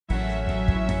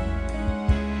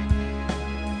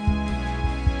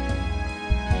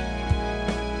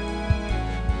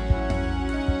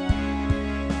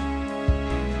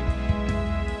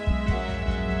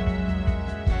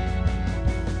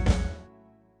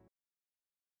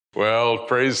Well,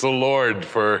 praise the Lord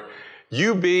for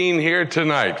you being here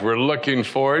tonight. We're looking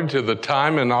forward to the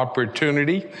time and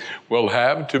opportunity we'll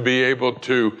have to be able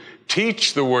to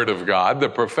teach the Word of God, the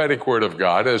prophetic Word of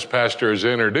God, as Pastor has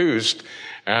introduced.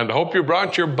 And hope you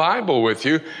brought your Bible with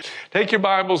you. Take your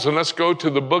Bibles and let's go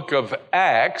to the book of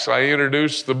Acts. I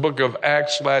introduced the book of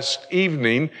Acts last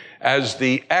evening as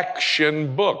the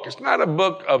action book. It's not a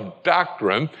book of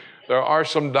doctrine. There are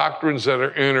some doctrines that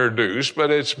are introduced,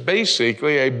 but it's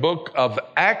basically a book of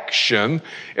action.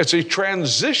 It's a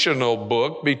transitional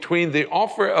book between the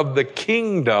offer of the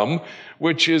kingdom,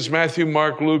 which is Matthew,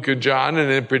 Mark, Luke, and John,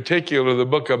 and in particular the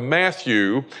book of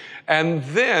Matthew, and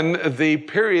then the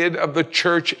period of the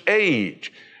church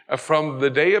age. From the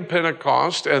day of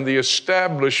Pentecost and the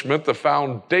establishment, the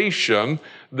foundation,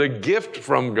 the gift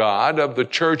from God of the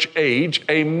church age,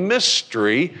 a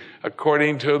mystery,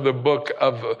 according to the book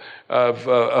of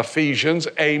Ephesians,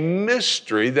 a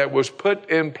mystery that was put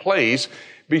in place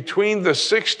between the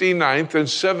 69th and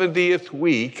 70th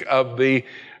week of the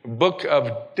book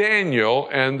of Daniel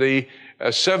and the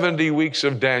 70 weeks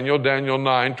of Daniel, Daniel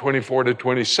 9, 24 to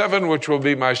 27, which will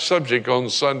be my subject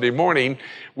on Sunday morning,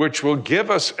 which will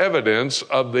give us evidence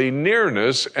of the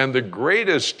nearness and the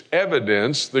greatest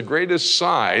evidence, the greatest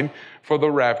sign for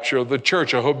the rapture of the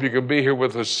church. I hope you can be here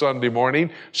with us Sunday morning.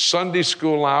 Sunday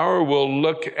school hour, we'll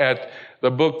look at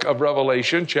the book of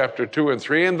Revelation, chapter 2 and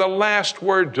 3, and the last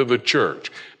word to the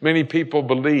church. Many people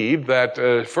believe that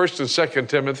 1st and 2nd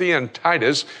Timothy and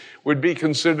Titus would be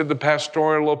considered the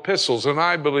pastoral epistles, and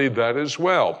I believe that as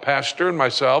well. Pastor and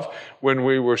myself, when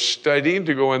we were studying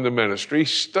to go in the ministry,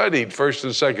 studied 1st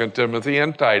and 2nd Timothy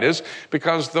and Titus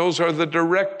because those are the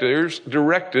directives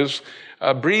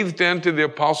breathed into the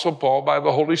Apostle Paul by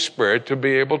the Holy Spirit to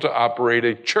be able to operate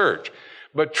a church.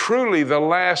 But truly, the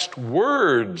last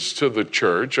words to the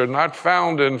church are not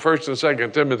found in 1st and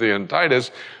 2nd Timothy and Titus.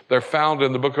 They're found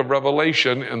in the book of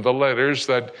Revelation in the letters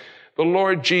that the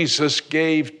Lord Jesus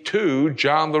gave to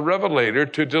John the Revelator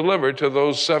to deliver to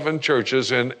those 7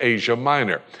 churches in Asia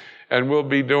Minor. And we'll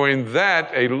be doing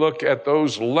that, a look at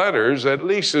those letters, at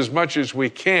least as much as we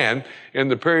can in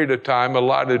the period of time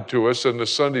allotted to us in the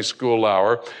Sunday school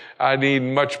hour. I need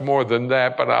much more than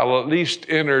that, but I'll at least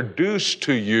introduce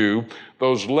to you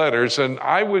those letters. And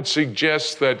I would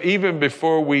suggest that even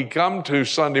before we come to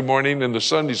Sunday morning in the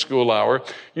Sunday school hour,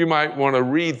 you might want to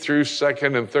read through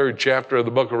 2nd and 3rd chapter of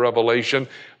the book of Revelation.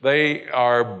 They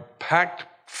are packed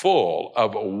full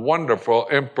of wonderful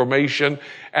information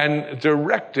and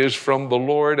directives from the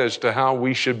Lord as to how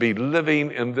we should be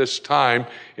living in this time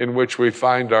in which we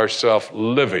find ourselves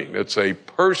living. It's a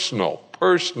personal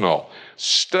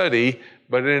study,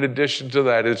 but in addition to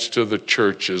that, it's to the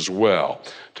church as well.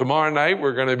 Tomorrow night,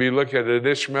 we're going to be looking at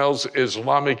Ishmael's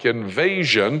Islamic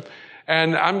invasion,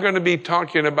 and I'm going to be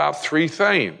talking about 3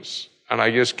 things. And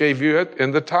I just gave you it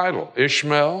in the title: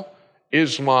 Ishmael,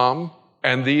 Islam,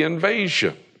 and the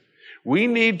invasion. We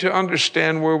need to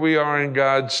understand where we are in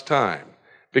God's time,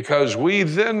 because we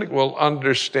then will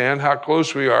understand how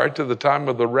close we are to the time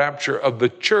of the rapture of the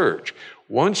church.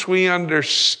 Once we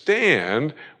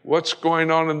understand what's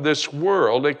going on in this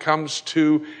world, it comes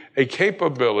to a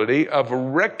capability of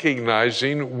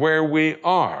recognizing where we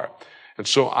are. And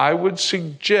so I would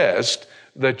suggest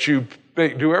that you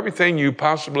do everything you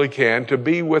possibly can to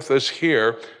be with us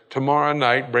here tomorrow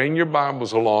night. Bring your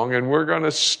Bibles along, and we're going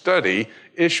to study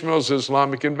Ishmael's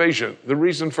Islamic invasion. The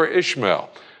reason for Ishmael.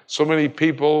 So many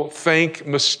people think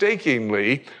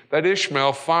mistakenly that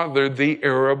Ishmael fathered the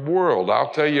Arab world.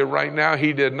 I'll tell you right now,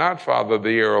 he did not father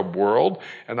the Arab world,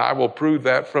 and I will prove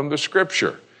that from the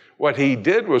scripture. What he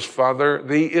did was father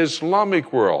the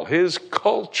Islamic world. His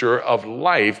culture of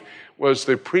life was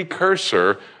the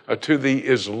precursor to the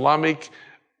Islamic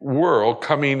world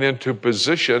coming into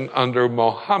position under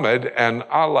Muhammad and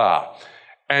Allah.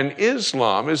 And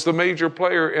Islam is the major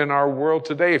player in our world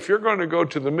today. If you're going to go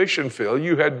to the mission field,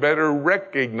 you had better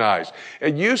recognize.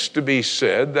 It used to be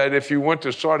said that if you went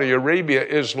to Saudi Arabia,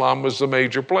 Islam was the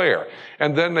major player.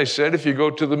 And then they said if you go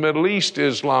to the Middle East,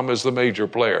 Islam is the major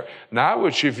player. Now,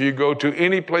 if you go to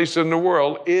any place in the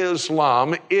world,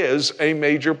 Islam is a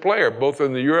major player, both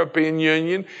in the European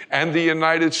Union and the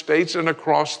United States and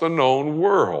across the known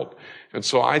world. And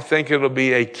so I think it'll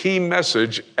be a key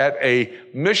message at a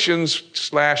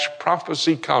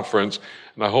missions/prophecy conference,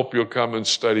 and I hope you'll come and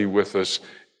study with us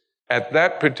at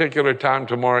that particular time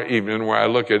tomorrow evening, where I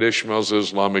look at Ishmael's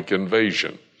Islamic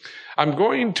invasion. I'm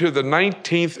going to the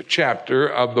 19th chapter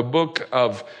of the book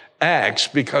of Acts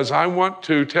because I want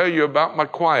to tell you about my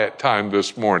quiet time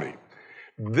this morning.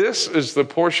 This is the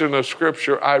portion of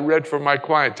Scripture I read for my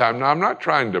quiet time. Now, I'm not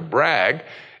trying to brag.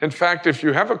 In fact, if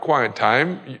you have a quiet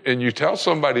time and you tell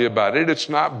somebody about it, it's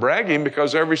not bragging,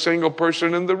 because every single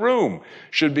person in the room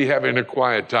should be having a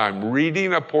quiet time,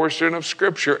 reading a portion of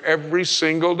Scripture every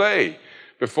single day.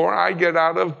 Before I get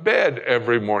out of bed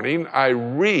every morning, I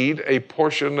read a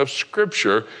portion of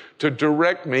Scripture to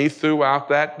direct me throughout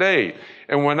that day.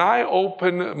 And when I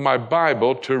open my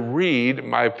Bible to read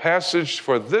my passage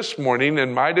for this morning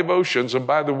in my devotions, and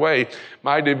by the way,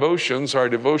 my devotions are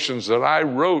devotions that I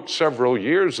wrote several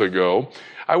years ago,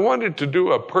 I wanted to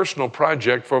do a personal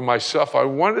project for myself. I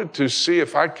wanted to see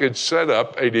if I could set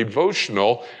up a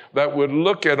devotional that would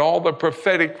look at all the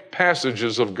prophetic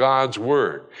passages of God's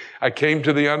Word. I came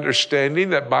to the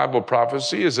understanding that Bible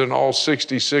prophecy is in all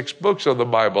 66 books of the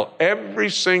Bible. Every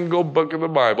single book of the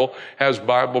Bible has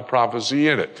Bible prophecy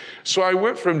in it. So I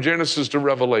went from Genesis to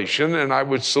Revelation, and I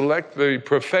would select the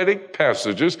prophetic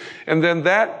passages, and then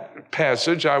that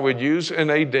passage I would use in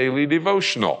a daily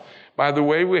devotional. By the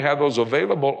way, we have those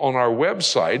available on our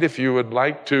website. If you would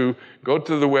like to go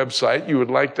to the website, you would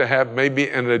like to have maybe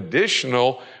an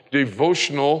additional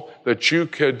devotional that you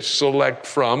could select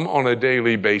from on a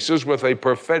daily basis with a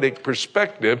prophetic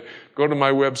perspective, go to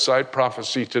my website,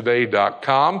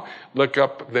 prophecytoday.com. Look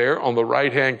up there on the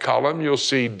right-hand column. You'll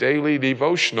see daily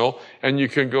devotional, and you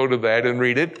can go to that and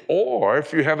read it. Or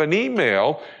if you have an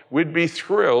email, we'd be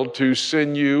thrilled to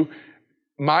send you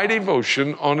my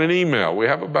devotion on an email. We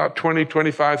have about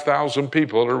 25,000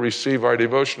 people that receive our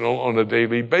devotional on a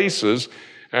daily basis.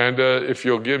 And if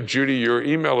you'll give Judy your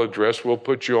email address, we'll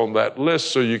put you on that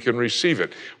list so you can receive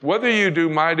it. Whether you do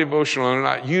my devotional or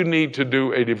not, you need to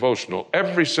do a devotional.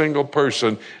 Every single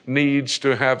person needs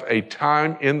to have a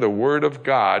time in the Word of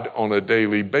God on a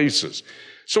daily basis.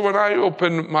 So when I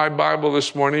opened my Bible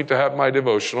this morning to have my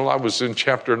devotional, I was in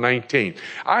chapter 19.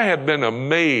 I have been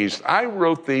amazed. I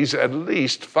wrote these at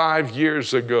least 5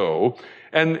 years ago.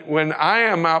 And when I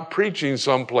am out preaching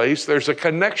someplace, there's a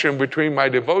connection between my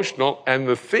devotional and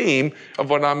the theme of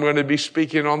what I'm going to be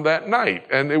speaking on that night.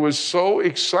 And it was so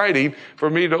exciting for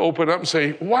me to open up and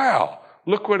say, wow,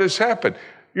 look what has happened.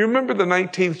 You remember the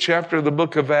 19th chapter of the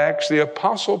book of Acts? The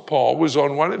Apostle Paul was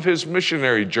on one of his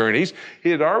missionary journeys. He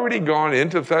had already gone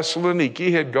into Thessaloniki.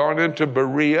 He had gone into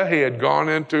Berea. He had gone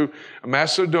into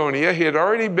Macedonia. He had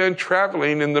already been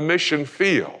traveling in the mission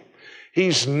field.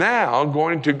 He's now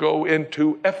going to go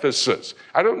into Ephesus.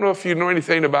 I don't know if you know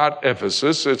anything about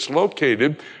Ephesus. It's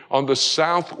located on the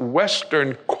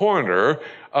southwestern corner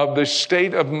of the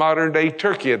state of modern-day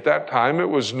Turkey. At that time, it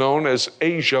was known as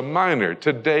Asia Minor.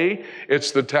 Today,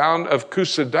 it's the town of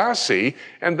Kusadasi,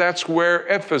 and that's where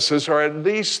Ephesus, or at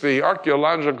least the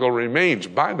archaeological remains.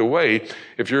 By the way,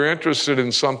 if you're interested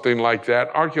in something like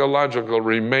that, archaeological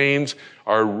remains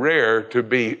are rare to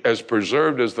be as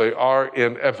preserved as they are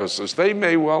in Ephesus. They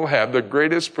may well have the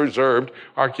greatest preserved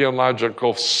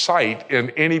archaeological site in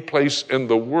any place in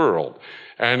the world.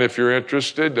 And if you're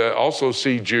interested, also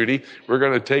see Judy. We're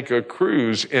going to take a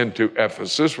cruise into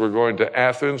Ephesus. We're going to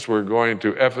Athens. We're going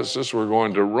to Ephesus. We're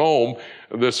going to Rome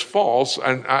this fall.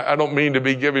 And I don't mean to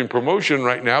be giving promotion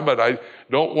right now, but I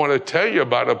don't want to tell you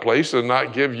about a place and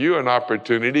not give you an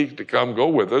opportunity to come go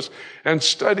with us and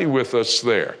study with us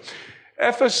there.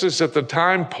 Ephesus, at the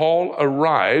time Paul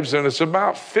arrives, and it's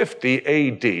about 50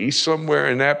 AD, somewhere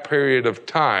in that period of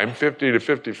time, 50 to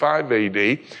 55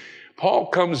 AD, Paul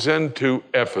comes into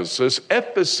Ephesus.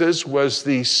 Ephesus was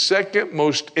the second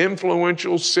most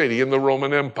influential city in the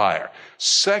Roman Empire,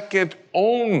 second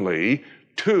only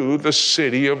to the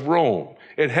city of Rome.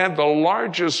 It had the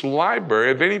largest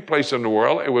library of any place in the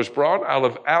world. It was brought out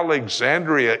of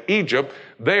Alexandria, Egypt,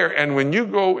 there. And when you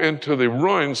go into the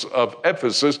ruins of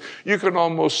Ephesus, you can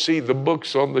almost see the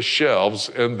books on the shelves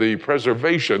and the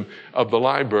preservation of the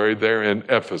library there in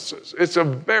Ephesus. It's a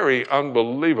very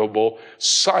unbelievable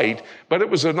sight, but it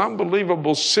was an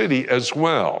unbelievable city as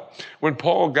well. When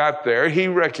Paul got there, he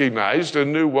recognized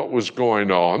and knew what was going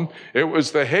on. It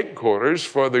was the headquarters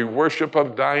for the worship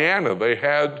of Diana. They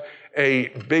had a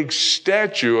big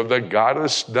statue of the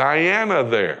goddess Diana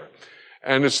there.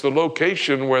 And it's the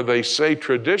location where they say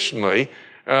traditionally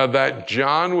that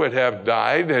John would have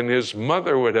died and his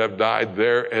mother would have died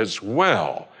there as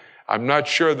well. I'm not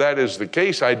sure that is the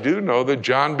case. I do know that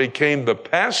John became the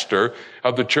pastor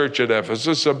of the church at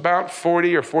Ephesus about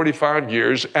 40 or 45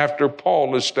 years after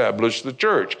Paul established the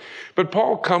church. But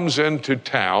Paul comes into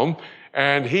town,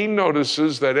 and he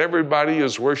notices that everybody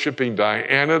is worshiping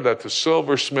Diana, that the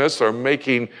silversmiths are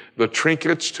making the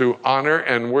trinkets to honor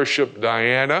and worship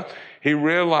Diana. He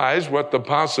realized what the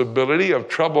possibility of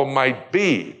trouble might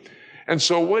be. And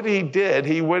so what he did,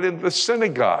 he went into the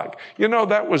synagogue. You know,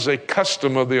 that was a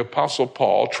custom of the Apostle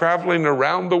Paul, traveling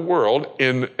around the world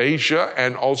in Asia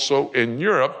and also in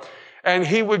Europe, and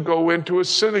he would go into a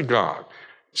synagogue.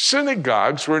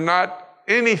 Synagogues were not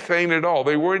anything at all.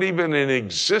 They weren't even in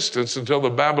existence until the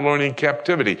Babylonian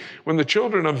captivity. When the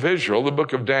children of Israel, the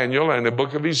book of Daniel and the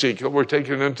book of Ezekiel, were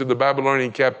taken into the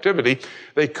Babylonian captivity,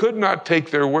 they could not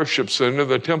take their worship center,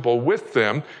 the temple, with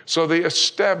them, so they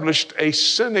established a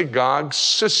synagogue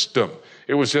system.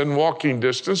 It was in walking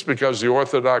distance because the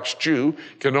Orthodox Jew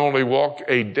can only walk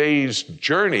a day's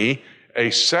journey, a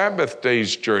Sabbath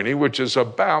day's journey, which is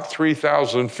about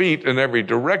 3,000 feet in every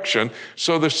direction.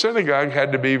 So the synagogue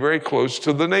had to be very close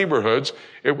to the neighborhoods.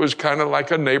 It was kind of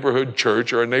like a neighborhood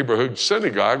church or a neighborhood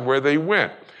synagogue where they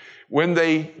went. When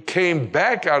they came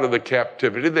back out of the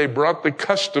captivity, they brought the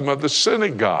custom of the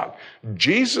synagogue.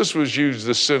 Jesus was used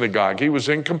the synagogue. He was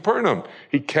in Capernaum.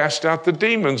 He cast out the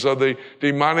demons of the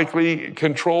demonically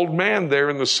controlled man there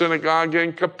in the synagogue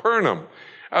in Capernaum.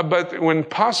 But when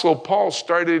Apostle Paul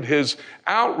started his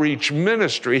outreach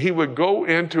ministry, he would go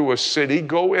into a city,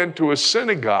 go into a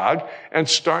synagogue, and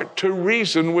start to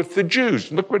reason with the Jews.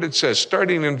 Look what it says,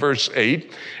 starting in verse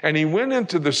 8. And he went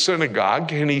into the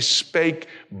synagogue, and he spake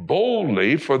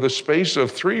boldly for the space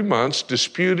of 3 months,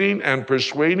 disputing and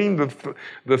persuading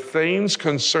the things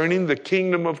concerning the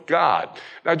kingdom of God.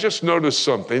 Now just notice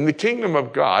something. The kingdom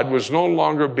of God was no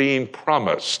longer being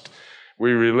promised.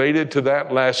 We related to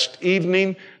that last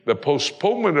evening. The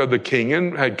postponement of the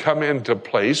kingdom had come into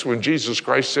place when Jesus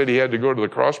Christ said he had to go to the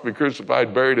cross, be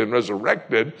crucified, buried, and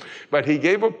resurrected. But he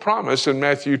gave a promise in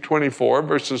Matthew 24,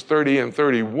 verses 30 and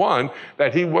 31,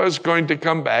 that he was going to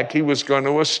come back. He was going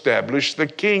to establish the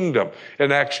kingdom.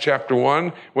 In Acts chapter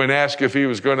 1, when asked if he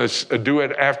was going to do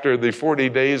it after the 40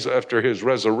 days after his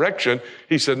resurrection,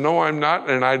 he said, "No, I'm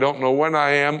not, and I don't know when I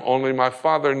am. Only my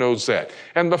Father knows that."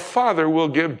 And the Father will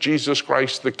give Jesus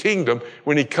Christ the kingdom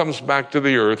when he comes back to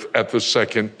the earth at the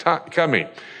second coming.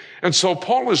 And so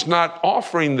Paul is not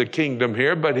offering the kingdom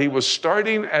here, but he was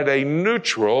starting at a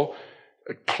neutral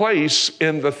place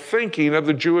in the thinking of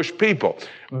the Jewish people.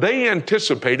 They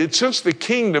anticipated, since the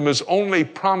kingdom is only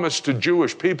promised to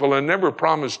Jewish people and never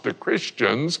promised to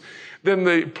Christians, then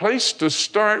the place to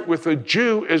start with a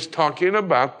Jew is talking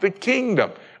about the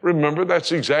kingdom. Remember,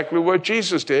 that's exactly what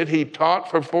Jesus did. He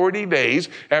taught for 40 days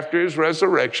after his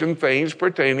resurrection things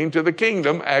pertaining to the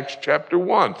kingdom, Acts chapter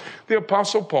 1. The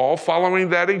Apostle Paul, following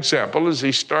that example as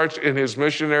he starts in his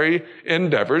missionary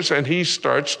endeavors, and he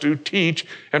starts to teach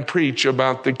and preach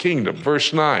about the kingdom.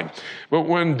 Verse 9, but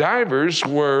when divers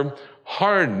were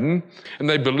hardened, and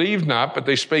they believed not, but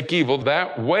they spake evil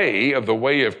that way of the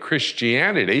way of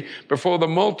Christianity before the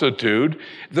multitude.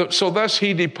 So thus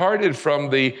he departed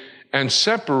from and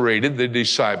separated the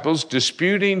disciples,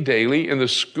 disputing daily in the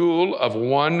school of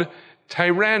one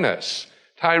Tyrannus.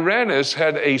 Tyrannus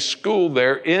had a school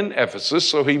there in Ephesus,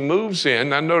 so he moves in.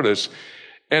 Now notice,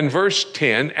 in verse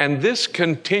 10, and this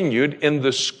continued in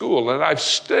the school. And I've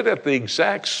stood at the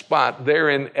exact spot there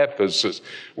in Ephesus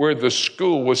where the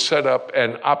school was set up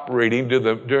and operating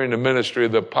during the ministry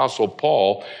of the Apostle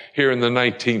Paul here in the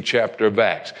 19th chapter of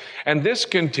Acts. And this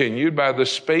continued by the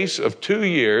space of 2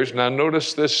 years. Now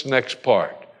notice this next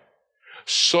part.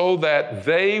 So that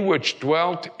they which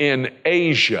dwelt in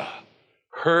Asia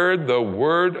heard the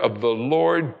word of the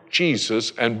Lord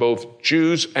Jesus, and both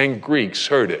Jews and Greeks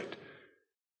heard it.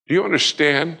 Do you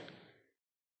understand?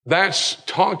 That's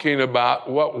talking about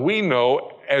what we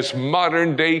know as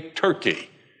modern day Turkey.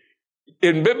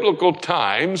 In biblical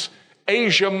times,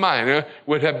 Asia Minor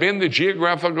would have been the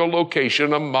geographical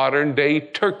location of modern day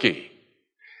Turkey.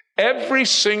 Every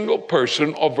single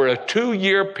person over a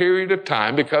 2-year period of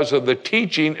time, because of the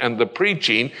teaching and the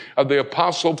preaching of the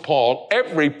Apostle Paul,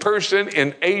 every person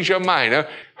in Asia Minor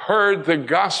heard the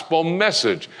gospel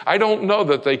message. I don't know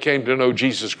that they came to know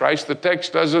Jesus Christ. The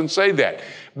text doesn't say that.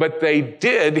 But they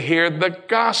did hear the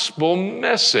gospel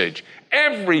message.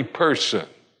 Every person.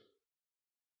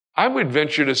 I would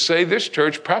venture to say this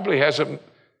church probably hasn't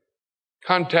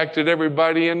contacted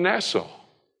everybody in Nassau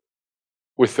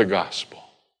with the gospel.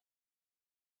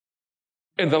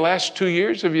 In the last 2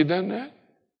 years, have you done that?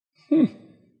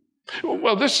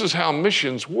 Well, this is how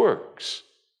missions works.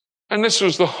 And this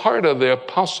was the heart of the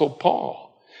Apostle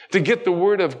Paul, to get the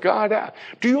word of God out.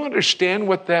 Do you understand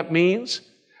what that means?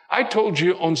 I told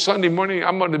you on Sunday morning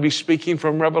I'm going to be speaking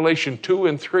from Revelation 2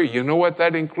 and 3. You know what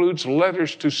that includes?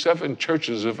 Letters to 7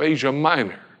 churches of Asia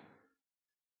Minor.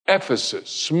 Ephesus,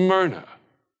 Smyrna,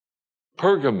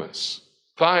 Pergamos,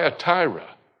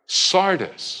 Thyatira,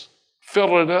 Sardis,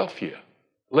 Philadelphia,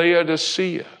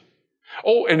 Laodicea.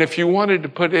 Oh, and if you wanted to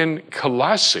put in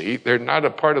Colossae, they're not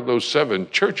a part of those 7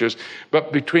 churches,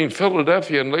 but between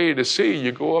Philadelphia and Laodicea,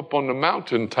 you go up on the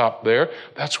mountaintop there,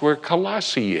 that's where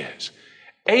Colossae is.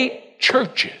 8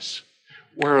 churches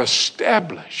were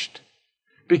established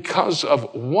because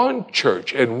of one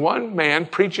church and one man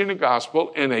preaching the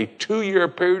gospel in a 2-year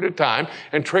period of time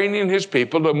and training his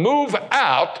people to move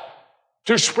out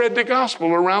to spread the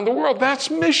gospel around the world. That's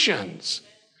missions.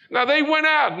 Now, they went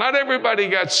out. Not everybody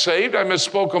got saved. I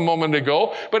misspoke a moment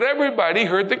ago, but everybody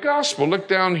heard the gospel. Look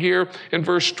down here in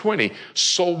verse 20.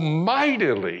 So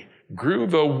mightily grew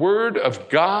the word of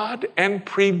God and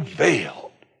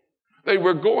prevailed. They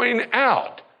were going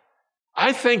out.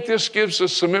 I think this gives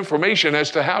us some information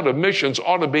as to how the missions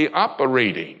ought to be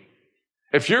operating.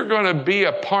 If you're going to be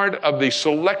a part of the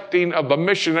selecting of the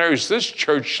missionaries this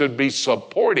church should be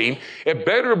supporting, it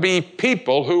better be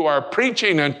people who are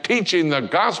preaching and teaching the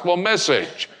gospel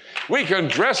message. We can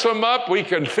dress them up, we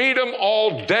can feed them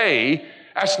all day.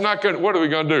 That's not good. What are we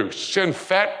going to do? Send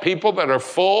fat people that are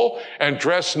full and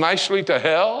dressed nicely to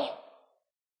hell?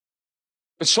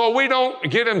 And so we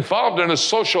don't get involved in a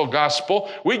social gospel.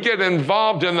 We get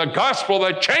involved in the gospel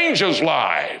that changes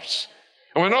lives.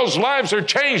 And when those lives are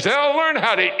changed, they'll learn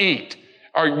how to eat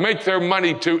or make their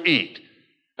money to eat.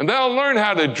 And they'll learn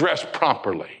how to dress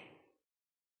properly.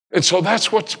 And so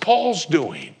that's what Paul's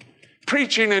doing,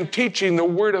 preaching and teaching the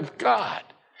Word of God.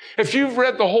 If you've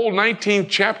read the whole 19th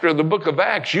chapter of the book of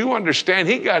Acts, you understand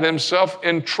he got himself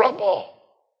in trouble.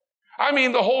 I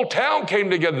mean, the whole town came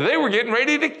together. They were getting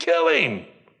ready to kill him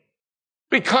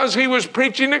because he was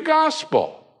preaching the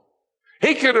gospel.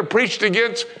 He could have preached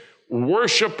against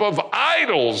worship of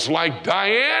idols like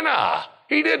Diana.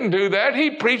 He didn't do that.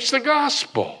 He preached the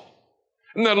gospel.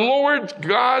 And the Lord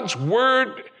God's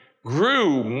word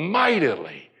grew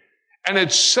mightily. And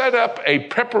it set up a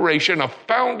preparation, a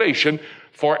foundation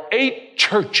for 8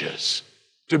 churches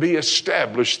to be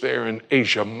established there in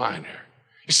Asia Minor.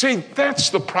 You see, that's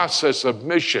the process of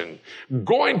mission,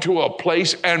 going to a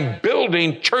place and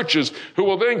building churches who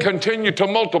will then continue to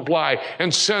multiply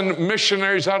and send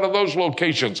missionaries out of those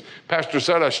locations. Pastor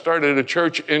said I started a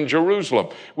church in Jerusalem.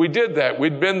 We did that.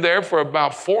 We'd been there for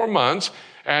about 4 months,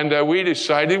 and we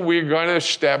decided we were going to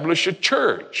establish a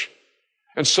church.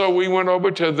 And so we went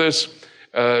over to this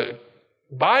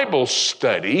Bible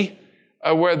study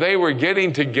where they were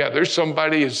getting together.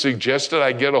 Somebody had suggested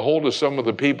I get a hold of some of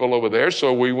the people over there,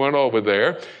 so we went over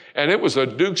there. And it was a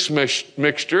Duke's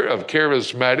mixture of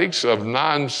charismatics, of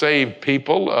non-saved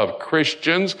people, of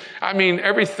Christians. I mean,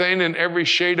 everything and every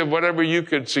shade of whatever you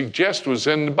could suggest was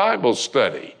in the Bible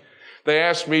study. They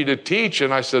asked me to teach,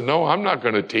 and I said, no, I'm not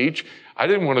going to teach. I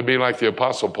didn't want to be like the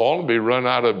Apostle Paul and be run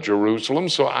out of Jerusalem,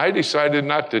 so I decided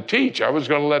not to teach. I was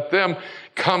going to let them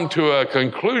come to a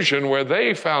conclusion where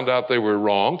they found out they were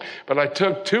wrong. But I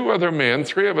took 2 other men,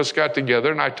 3 of us got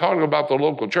together, and I talked about the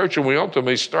local church, and we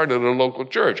ultimately started a local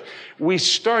church. We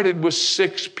started with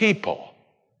 6 people.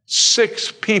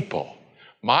 6 people.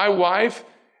 My wife,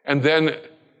 and then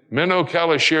Menno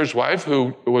Kalashir's wife,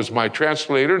 who was my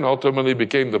translator and ultimately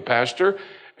became the pastor,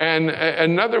 and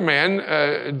another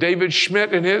man, David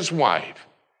Schmidt, and his wife.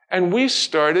 And we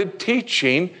started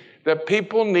teaching that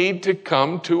people need to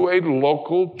come to a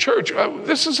local church.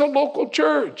 This is a local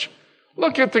church.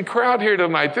 Look at the crowd here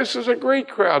tonight. This is a great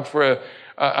crowd for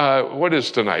what is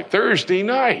tonight? Thursday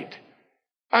night.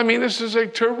 I mean, this is a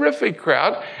terrific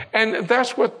crowd. And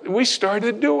that's what we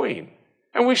started doing.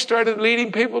 And we started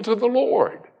leading people to the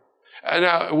Lord. And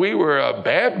now, we were a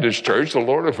Baptist church. The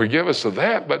Lord will forgive us of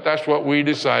that, but that's what we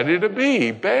decided to be,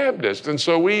 Baptist. And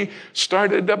so we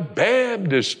started a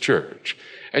Baptist church.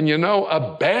 And you know,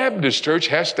 a Baptist church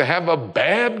has to have a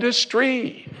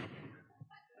baptistry.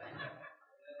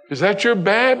 Is that your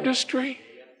baptistry?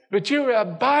 But you're a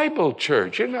Bible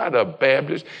church. You're not a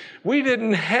Baptist. We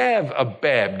didn't have a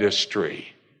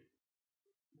baptistry.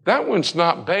 That one's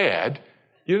not bad.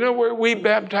 You know where we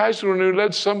baptized when we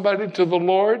led somebody to the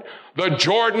Lord? The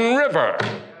Jordan River.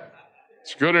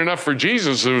 It's good enough for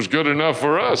Jesus. It was good enough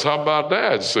for us. How about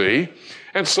that, see?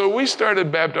 And so we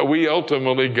started baptizing. We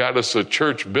ultimately got us a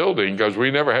church building because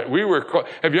we never had,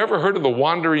 have you ever heard of the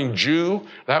Wandering Jew?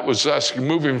 That was us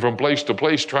moving from place to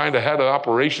place trying to have an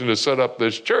operation to set up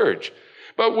this church.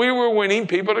 But we were winning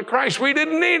people to Christ. We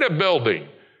didn't need a building.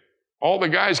 All the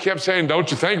guys kept saying, don't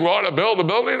you think we ought to build a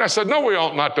building? I said, no, we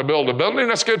ought not to build a building.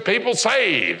 Let's get people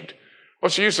saved.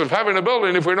 What's the use of having a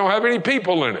building if we don't have any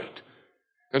people in it?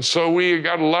 And so we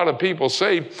got a lot of people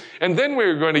saved. And then we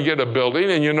were going to get a building.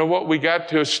 And you know what? We got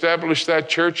to establish that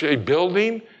church, a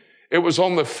building. It was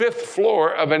on the 5th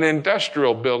floor of an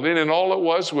industrial building. And all it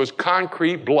was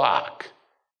concrete block.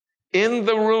 In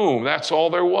the room, that's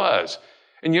all there was.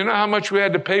 And you know how much we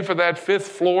had to pay for that 5th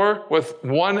floor with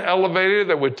one elevator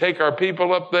that would take our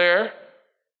people up there?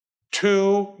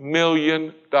 $2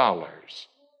 million.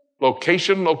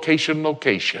 Location, location,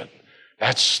 location.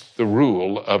 That's the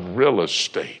rule of real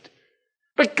estate.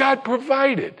 But God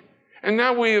provided. And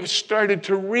now we have started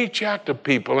to reach out to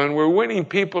people, and we're winning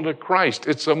people to Christ.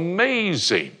 It's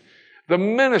amazing, the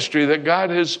ministry that God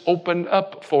has opened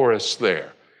up for us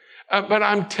there. But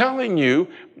I'm telling you,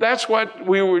 that's what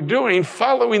we were doing,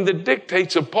 following the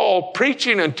dictates of Paul,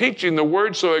 preaching and teaching the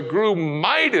word so it grew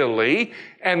mightily,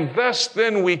 and thus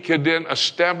then we could then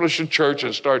establish a church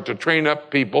and start to train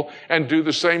up people and do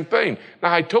the same thing.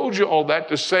 Now, I told you all that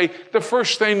to say the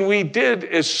first thing we did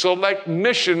is select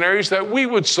missionaries that we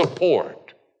would support.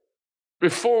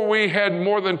 Before we had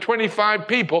more than 25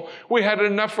 people, we had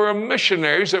enough for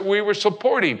missionaries that we were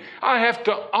supporting. I have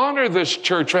to honor this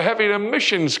church for having a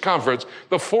missions conference.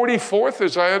 The 44th,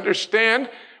 as I understand.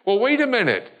 Well, wait a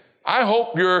minute. I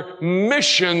hope your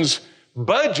missions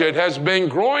budget has been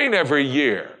growing every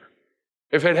year.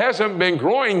 If it hasn't been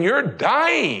growing, you're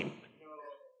dying.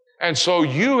 And so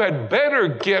you had better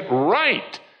get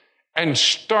right and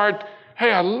start.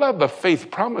 Hey, I love the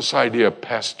faith promise idea,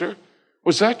 Pastor.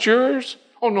 Was that yours?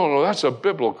 Oh, no, that's a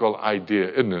biblical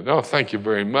idea, isn't it? Oh, thank you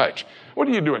very much. What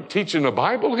are you doing, teaching the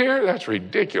Bible here? That's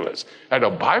ridiculous. At a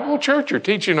Bible church, you're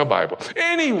teaching a Bible.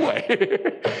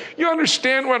 Anyway, you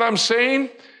understand what I'm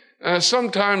saying?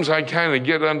 Sometimes I kind of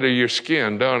get under your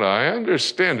skin, don't I? I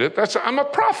understand it. I'm a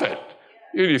prophet.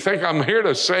 You think I'm here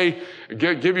to say,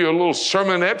 give you a little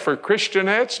sermonette for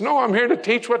Christianettes? No, I'm here to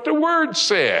teach what the Word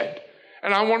said.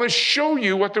 And I want to show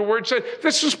you what the Word said.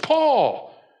 This is Paul.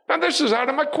 Now, this is out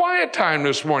of my quiet time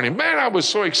this morning. Man, I was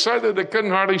so excited I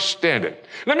couldn't hardly stand it.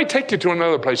 Let me take you to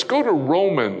another place. Go to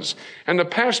Romans. And the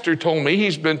pastor told me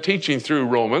he's been teaching through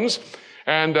Romans.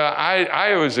 And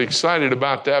I was excited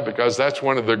about that because that's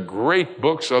one of the great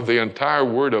books of the entire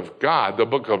Word of God, the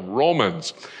book of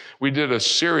Romans. We did a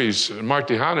series,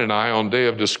 Marty Hahn and I, on Day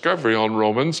of Discovery on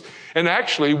Romans. And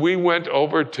actually, we went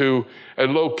over to a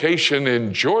location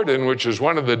in Jordan, which is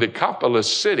one of the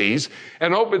Decapolis cities.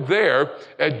 And over there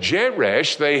at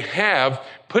Jerash, they have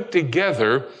put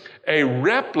together a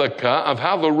replica of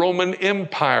how the Roman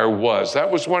Empire was. That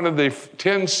was one of the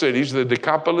 10 cities, the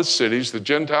Decapolis cities, the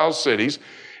Gentile cities.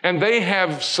 And they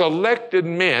have selected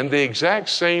men the exact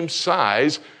same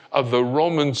size of the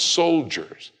Roman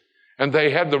soldiers. And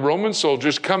they had the Roman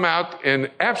soldiers come out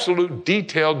in absolute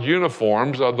detailed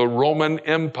uniforms of the Roman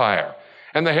Empire.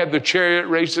 And they had the chariot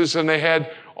races, and they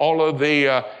had all of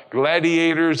the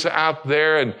gladiators out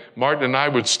there. And Martin and I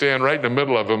would stand right in the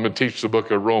middle of them and teach the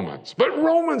book of Romans. But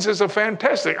Romans is a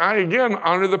fantastic. I, again,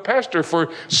 honor the pastor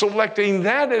for selecting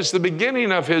that as the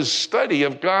beginning of his study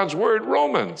of God's Word,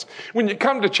 Romans. When you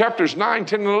come to chapters 9,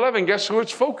 10, and 11, guess who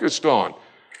it's focused on?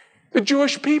 The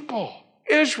Jewish people,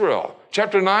 Israel.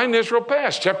 Chapter 9, Israel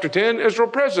past. Chapter 10, Israel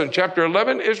present. Chapter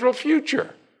 11, Israel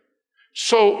future.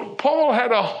 So Paul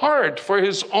had a heart for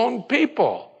his own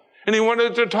people, and he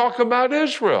wanted to talk about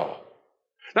Israel.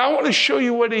 Now I want to show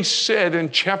you what he said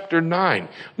in chapter 9.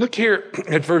 Look here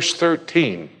at verse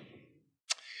 13.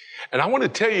 And I want to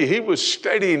tell you, he was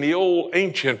studying the old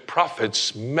ancient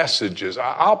prophets' messages.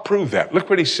 I'll prove that. Look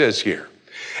what he says here.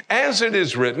 As it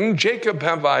is written, Jacob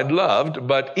have I loved,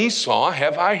 but Esau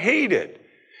have I hated.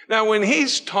 Now, when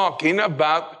he's talking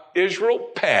about Israel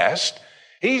past,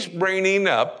 he's bringing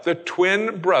up the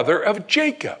twin brother of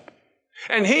Jacob.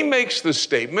 And he makes the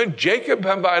statement, Jacob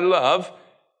have I loved,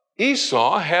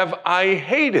 Esau have I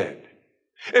hated.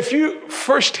 If you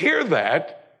first hear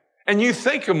that and you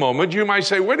think a moment, you might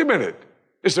say, wait a minute,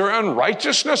 is there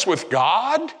unrighteousness with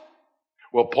God?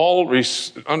 Well, Paul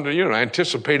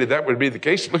anticipated that would be the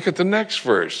case. Look at the next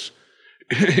verse.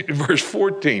 Verse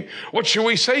 14. What shall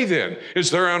we say then?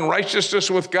 Is there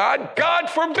unrighteousness with God? God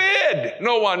forbid!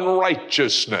 No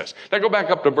unrighteousness. Now go back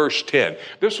up to verse 10.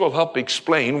 This will help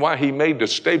explain why he made the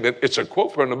statement. It's a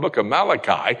quote from the book of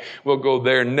Malachi. We'll go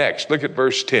there next. Look at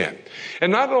verse 10.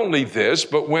 And not only this,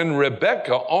 but when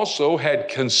Rebekah also had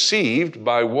conceived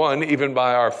by one, even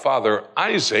by our father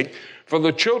Isaac, for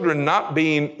the children not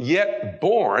being yet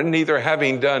born, neither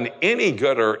having done any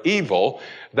good or evil,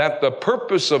 that the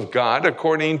purpose of God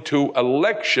according to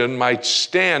election might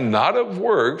stand not of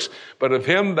works, but of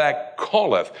him that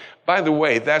calleth. By the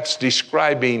way, that's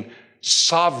describing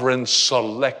sovereign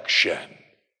selection.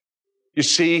 You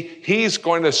see, he's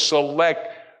going to select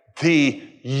the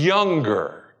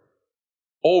younger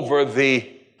over the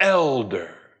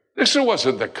elder. This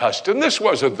wasn't the custom. This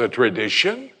wasn't the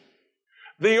tradition.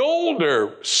 The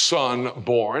older son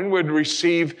born would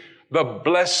receive the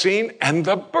blessing and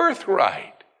the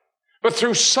birthright. But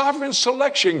through sovereign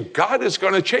selection, God is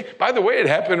going to change. By the way, it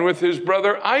happened with his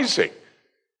brother Isaac.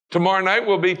 Tomorrow night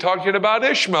we'll be talking about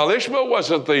Ishmael. Ishmael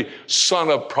wasn't the son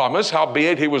of promise,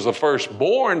 howbeit he was the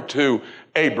firstborn to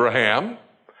Abraham.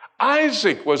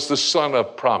 Isaac was the son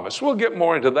of promise. We'll get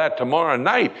more into that tomorrow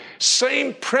night.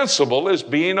 Same principle is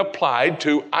being applied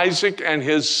to Isaac and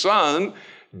his son,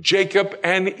 Jacob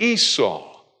and Esau.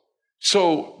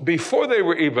 So before they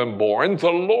were even born,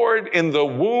 the Lord in the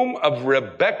womb of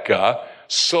Rebekah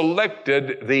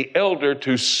selected the elder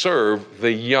to serve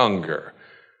the younger.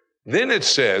 Then it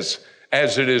says,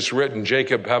 as it is written,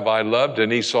 Jacob have I loved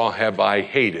and Esau have I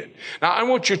hated. Now, I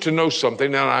want you to know something,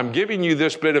 and I'm giving you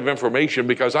this bit of information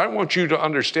because I want you to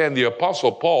understand the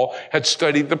Apostle Paul had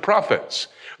studied the prophets.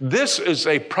 This is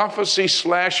a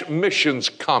prophecy/missions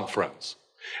conference.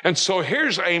 And so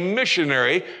here's a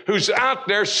missionary who's out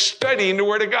there studying the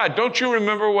Word of God. Don't you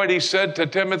remember what he said to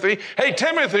Timothy? Hey,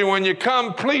 Timothy, when you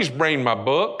come, please bring my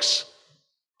books.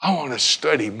 I want to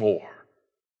study more.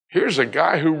 Here's a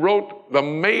guy who wrote the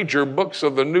major books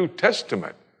of the New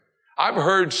Testament. I've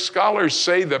heard scholars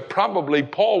say that probably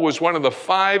Paul was one of the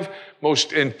 5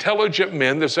 most intelligent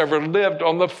men that's ever lived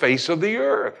on the face of the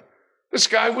earth. This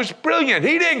guy was brilliant.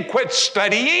 He didn't quit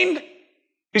studying.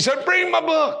 He said, bring my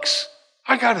books.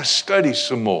 I got to study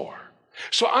some more.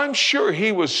 So I'm sure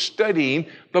he was studying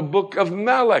the book of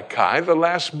Malachi, the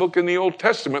last book in the Old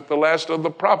Testament, the last of the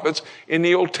prophets in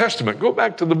the Old Testament. Go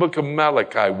back to the book of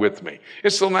Malachi with me.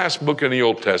 It's the last book in the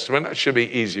Old Testament. That should be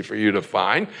easy for you to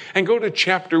find. And go to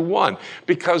chapter 1,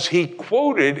 because he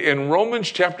quoted in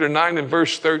Romans chapter 9 and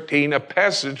verse 13 a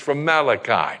passage from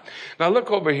Malachi. Now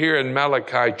look over here in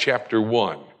Malachi chapter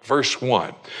 1. Verse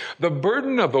 1, the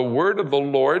burden of the word of the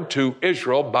Lord to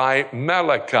Israel by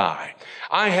Malachi.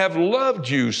 I have loved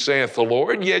you, saith the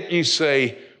Lord, yet ye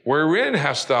say, wherein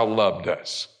hast thou loved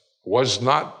us? Was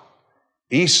not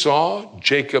Esau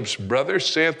Jacob's brother,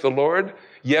 saith the Lord?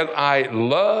 Yet I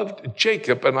loved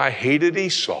Jacob and I hated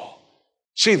Esau.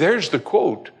 See, there's the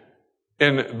quote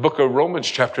in the book of Romans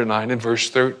chapter 9 and verse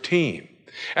 13.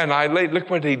 And look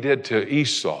what he did to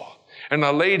Esau. And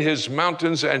I laid his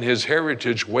mountains and his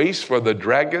heritage waste for the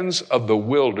dragons of the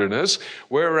wilderness,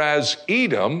 whereas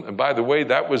Edom, and by the way,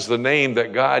 that was the name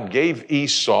that God gave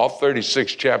Esau,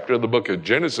 36th chapter of the book of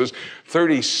Genesis,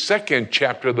 32nd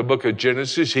chapter of the book of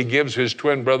Genesis, he gives his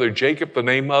twin brother Jacob the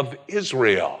name of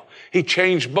Israel. He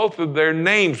changed both of their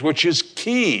names, which is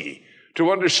key to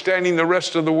understanding the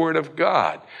rest of the Word of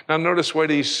God. Now notice what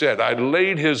he said. I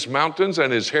laid his mountains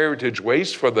and his heritage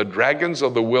waste for the dragons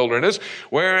of the wilderness,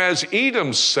 whereas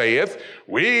Edom saith,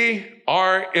 we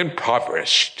are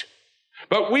impoverished,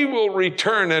 but we will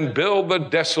return and build the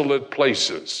desolate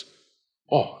places.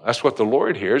 Oh, that's what the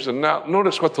Lord hears. And now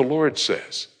notice what the Lord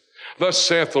says. Thus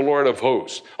saith the Lord of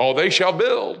hosts, oh, they shall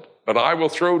build, but I will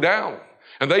throw down,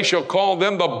 and they shall call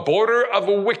them the border of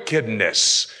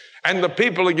wickedness, and the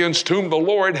people against whom the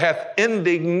Lord hath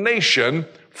indignation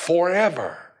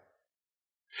forever.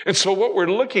 And so what we're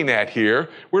looking at here,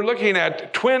 we're looking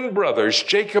at twin brothers,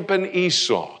 Jacob and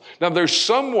Esau. Now there's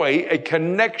some way a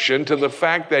connection to the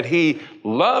fact that he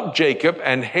loved Jacob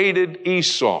and hated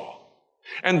Esau.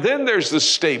 And then there's the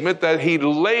statement that he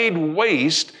laid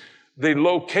waste the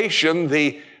location,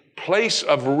 the place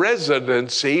of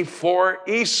residency for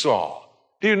Esau.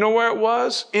 Do you know where it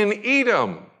was? In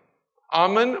Edom.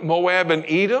 Ammon, Moab, and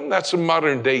Edom, that's a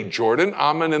modern day Jordan.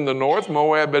 Ammon in the north,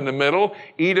 Moab in the middle,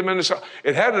 Edom in the south.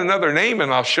 It had another name,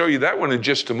 and I'll show you that one in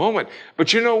just a moment.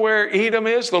 But you know where Edom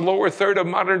is? The lower third of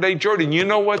modern day Jordan. You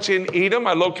know what's in Edom?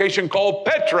 A location called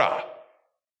Petra.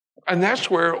 And that's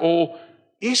where old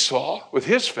Esau, with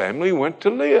his family, went to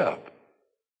live.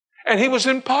 And he was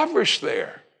impoverished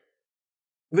there.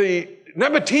 The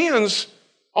Nabateans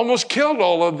almost killed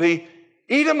all of the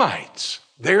Edomites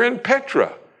there in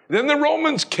Petra. Then the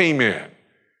Romans came in.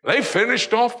 They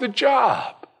finished off the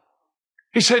job.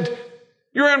 He said,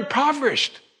 you're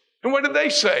impoverished. And what did they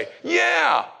say?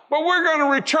 Yeah, but we're going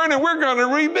to return and we're going to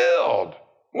rebuild.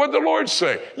 What did the Lord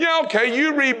say? Yeah, okay,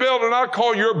 you rebuild and I'll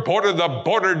call your border the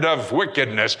border of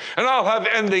wickedness, and I'll have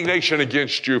indignation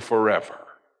against you forever.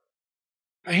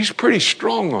 Now, he's pretty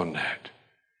strong on that.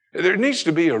 There needs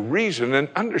to be a reason and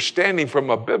understanding from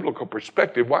a biblical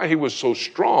perspective why he was so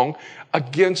strong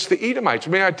against the Edomites.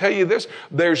 May I tell you this?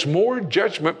 There's more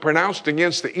judgment pronounced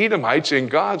against the Edomites in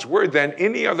God's word than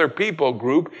any other people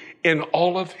group in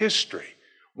all of history.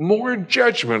 More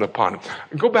judgment upon them.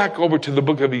 Go back over to the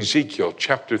book of Ezekiel,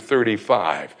 chapter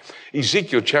 35.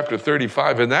 Ezekiel, chapter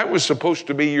 35, and that was supposed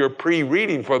to be your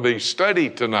pre-reading for the study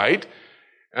tonight.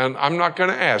 And I'm not going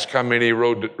to ask how many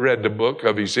read the book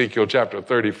of Ezekiel chapter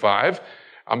 35.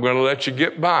 I'm going to let you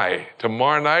get by.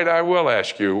 Tomorrow night I will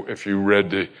ask you if you read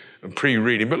the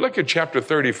pre-reading. But look at chapter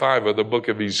 35 of the book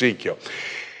of Ezekiel.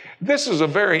 This is a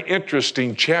very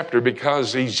interesting chapter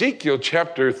because Ezekiel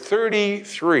chapter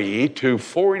 33 to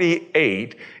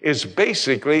 48 is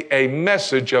basically a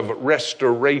message of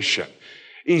restoration.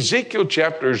 Ezekiel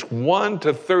chapters 1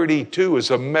 to 32 is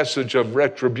a message of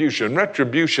retribution.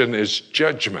 Retribution is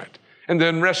judgment. And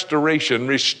then restoration,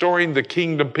 restoring the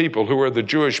kingdom people who are the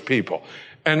Jewish people.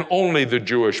 And only the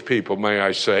Jewish people, may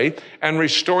I say. And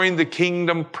restoring the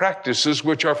kingdom practices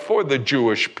which are for the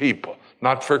Jewish people,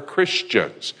 not for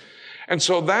Christians. And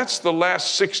so that's the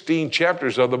last 16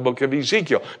 chapters of the book of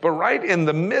Ezekiel. But right in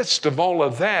the midst of all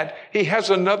of that, he has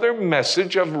another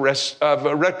message of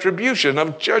retribution,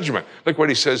 of judgment. Look what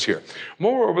he says here.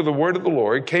 Moreover, the word of the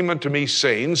Lord came unto me,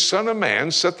 saying, Son of man,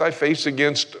 set thy face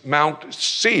against Mount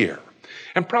Seir,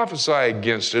 and prophesy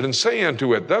against it, and say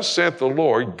unto it, Thus saith the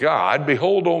Lord God,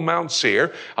 Behold, O Mount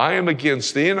Seir, I am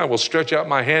against thee, and I will stretch out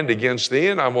my hand against thee,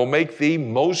 and I will make thee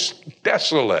most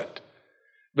desolate.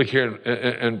 Look here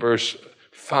in verse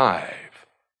 5.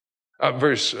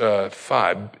 Verse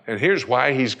 5, and here's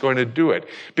why he's going to do it.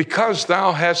 Because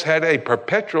thou hast had a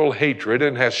perpetual hatred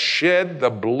and hast shed the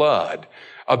blood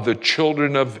of the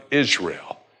children of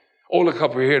Israel. Oh, look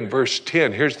up here in verse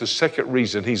 10. Here's the second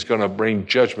reason he's going to bring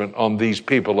judgment on these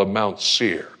people of Mount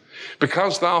Seir.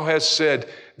 Because thou hast said,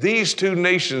 These two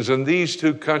nations and these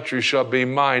two countries shall be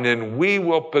mine, and we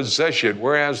will possess it,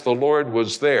 whereas the Lord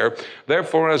was there.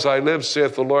 Therefore, as I live,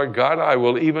 saith the Lord God, I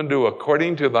will even do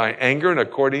according to thy anger and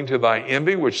according to thy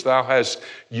envy, which thou hast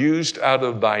used out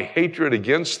of thy hatred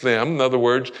against them. In other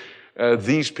words,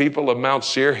 these people of Mount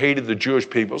Seir hated the Jewish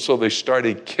people, so they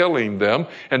started killing them,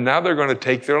 and now they're going to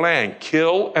take their land,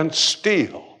 kill and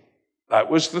steal. That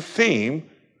was the theme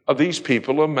of these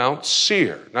people of Mount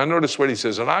Seir. Now notice what he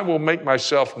says, And I will make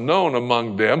myself known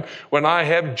among them when I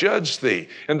have judged thee.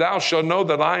 And thou shalt know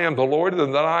that I am the Lord,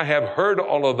 and that I have heard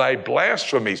all of thy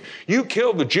blasphemies. You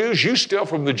kill the Jews, you steal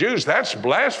from the Jews. That's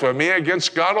blasphemy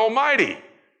against God Almighty.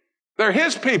 They're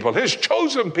his people, his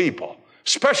chosen people.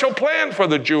 Special plan for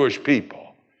the Jewish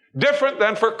people. Different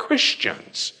than for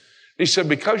Christians. He said,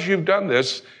 because you've done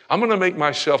this, I'm going to make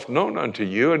myself known unto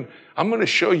you, and I'm going to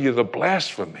show you the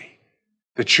blasphemy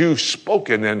that you've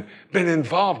spoken and been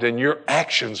involved in, your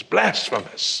actions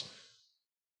blasphemous.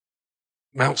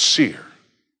 Mount Seir.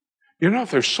 You know,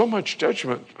 if there's so much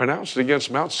judgment pronounced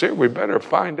against Mount Seir, we better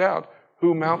find out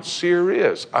who Mount Seir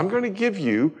is. I'm going to give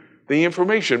you the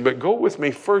information, but go with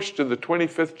me first to the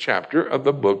 25th chapter of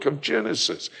the book of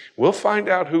Genesis. We'll find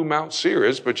out who Mount Seir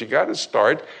is, but you got to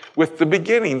start with the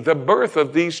beginning, the birth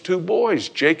of these two boys,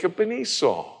 Jacob and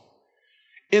Esau.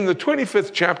 In the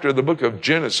 25th chapter of the book of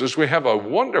Genesis, we have a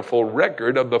wonderful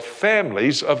record of the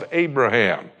families of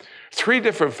Abraham. 3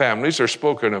 different families are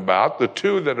spoken about. The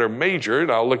 2 that are major, and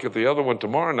I'll look at the other one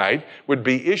tomorrow night, would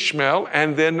be Ishmael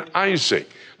and then Isaac.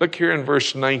 Look here in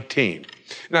verse 19.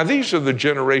 Now these are the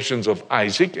generations of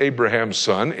Isaac, Abraham's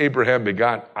son. Abraham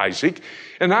begot Isaac.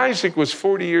 And Isaac was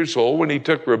 40 years old when he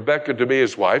took Rebekah to be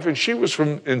his wife, and she was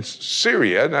from in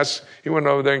Syria. And he went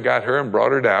over there and got her and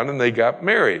brought her down, and they got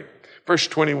married. Verse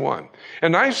 21,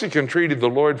 and Isaac entreated the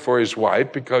Lord for his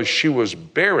wife because she was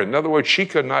barren. In other words, she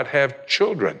could not have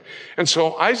children. And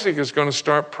so Isaac is going to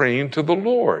start praying to the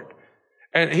Lord.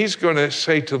 And he's going to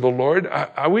say to the Lord,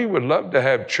 we would love to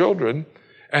have children.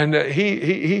 And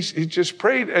he just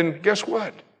prayed, and guess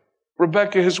what?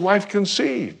 Rebekah, his wife,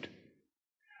 conceived.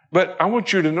 But I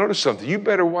want you to notice something. You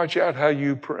better watch out how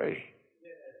you pray.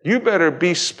 You better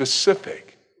be specific.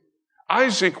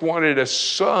 Isaac wanted a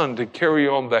son to carry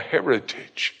on the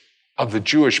heritage of the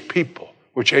Jewish people,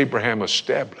 which Abraham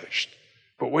established.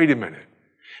 But wait a minute.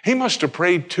 He must have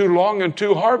prayed too long and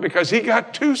too hard because he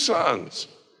got 2 sons.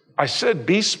 I said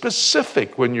be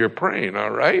specific when you're praying,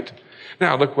 all right?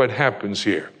 Now look what happens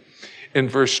here in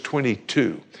verse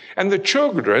 22. And the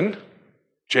children,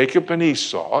 Jacob and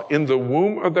Esau, in the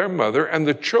womb of their mother, and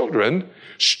the children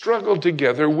struggled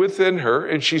together within her.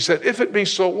 And she said, if it be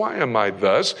so, why am I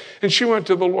thus? And she went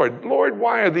to the Lord. Lord,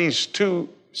 why are these 2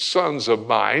 sons of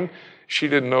mine? She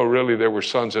didn't know really there were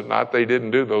sons and not. They didn't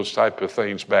do those type of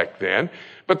things back then.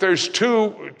 But there's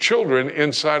 2 children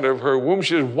inside of her womb.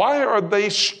 She says, why are they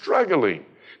struggling?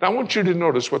 Now I want you to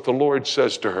notice what the Lord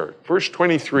says to her. Verse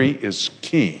 23 is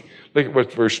key. Look at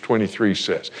what verse 23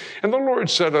 says. And the Lord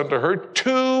said unto her,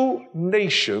 2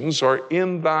 nations are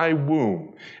in thy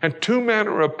womb, and 2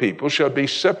 manner of people shall be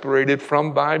separated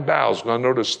from thy bowels. Now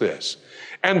notice this.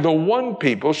 And the one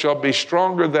people shall be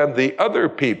stronger than the other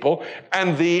people,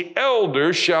 and the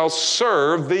elder shall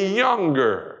serve the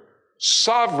younger.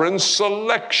 Sovereign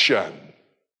selection.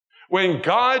 when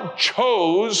God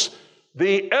chose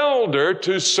the elder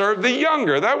to serve the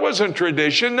younger. That wasn't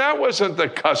tradition. That wasn't the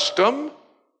custom.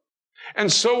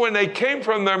 And so when they came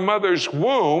from their mother's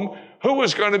womb, who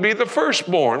was going to be the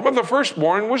firstborn? Well, the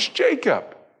firstborn was Jacob.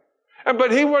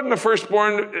 But he wasn't the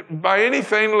firstborn by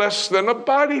anything less than a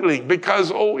bodily, because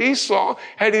old Esau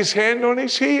had his hand on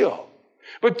his heel.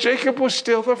 But Jacob was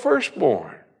still the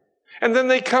firstborn. And then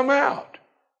they come out.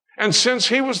 And since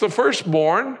he was the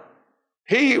firstborn,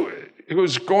 he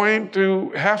was going to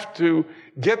have to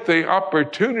get the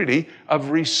opportunity of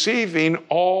receiving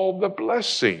all the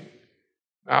blessing.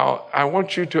 Now, I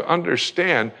want you to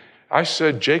understand, I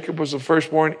said Jacob was the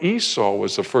firstborn, Esau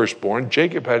was the firstborn.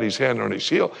 Jacob had his hand on his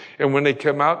heel. And when they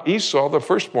come out, Esau, the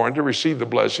firstborn, to receive the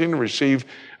blessing, receive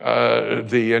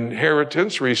the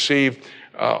inheritance, receive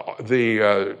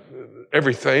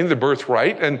everything, the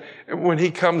birthright. And when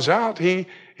he comes out, he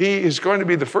is going to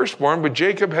be the firstborn, but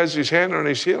Jacob has his hand on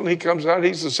his heel, and he comes out,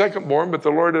 he's the secondborn, but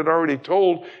the Lord had already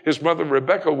told his mother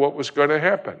Rebekah what was going to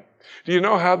happen. Do you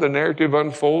know how the narrative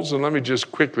unfolds? And let me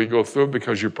just quickly go through it,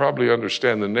 because you probably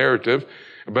understand the narrative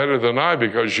better than I,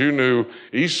 because you knew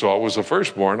Esau was the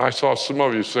firstborn. I saw some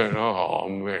of you saying, oh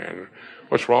man,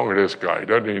 what's wrong with this guy?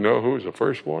 Doesn't he know who was the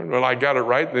firstborn? Well, I got it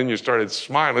right. And then you started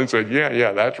smiling and said,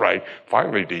 yeah, that's right.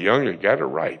 Finally, DeYoung, you got it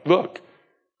right. Look,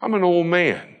 I'm an old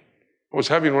man. I was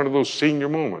having one of those senior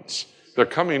moments. They're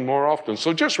coming more often.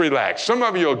 So just relax. Some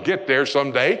of you will get there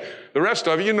someday. The rest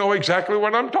of you know exactly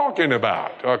what I'm talking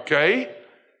about, okay?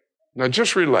 Now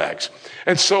just relax.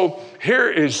 And so here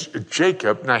is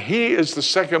Jacob. Now he is the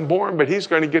secondborn, but he's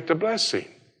going to get the blessing.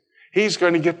 He's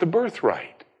going to get the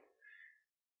birthright.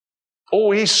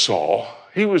 Oh, Esau,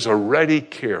 he was a ruddy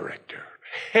character.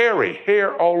 Hairy,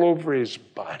 hair all over his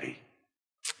body.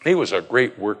 He was a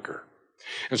great worker.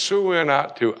 And so we went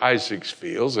out to Isaac's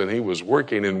fields, and he was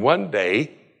working. And one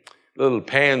day, little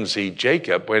pansy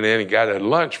Jacob went in and got a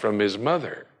lunch from his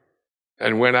mother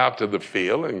and went out to the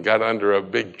field and got under a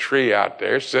big tree out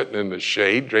there, sitting in the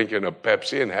shade, drinking a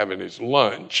Pepsi and having his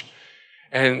lunch.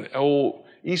 And old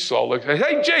Esau looked at him,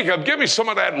 hey, Jacob, give me some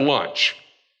of that lunch.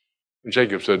 And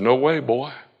Jacob said, no way,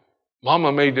 boy.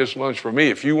 Mama made this lunch for me.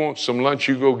 If you want some lunch,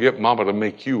 you go get Mama to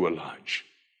make you a lunch.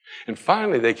 And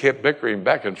finally, they kept bickering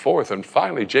back and forth. And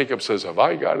finally, Jacob says, have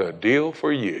I got a deal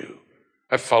for you?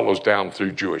 That follows down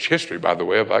through Jewish history, by the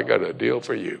way. Have I got a deal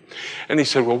for you? And he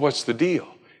said, well, what's the deal?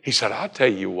 He said, I'll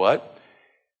tell you what.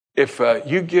 If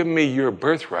you give me your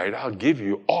birthright, I'll give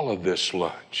you all of this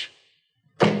lunch.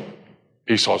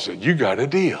 Esau said, you got a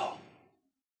deal.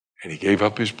 And he gave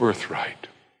up his birthright.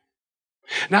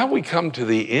 Now we come to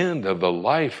the end of the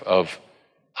life of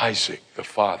Isaac, the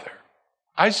father.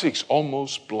 Isaac's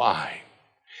almost blind.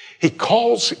 He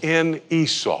calls in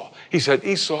Esau. He said,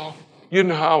 Esau, you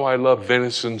know how I love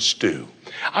venison stew.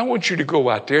 I want you to go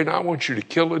out there and I want you to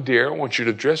kill a deer. I want you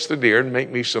to dress the deer and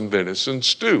make me some venison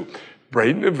stew.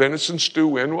 Bring the venison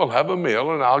stew in, we'll have a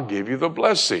meal, and I'll give you the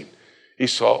blessing.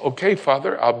 Esau, okay,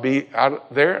 Father, I'll be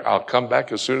out there. I'll come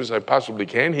back as soon as I possibly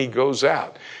can. He goes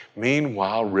out.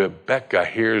 Meanwhile, Rebekah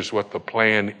hears what the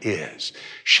plan is.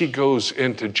 She goes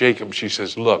into Jacob. She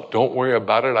says, look, don't worry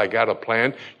about it. I got a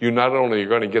plan. You not only are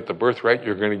going to get the birthright,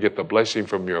 you're going to get the blessing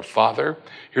from your father.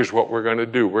 Here's what we're going to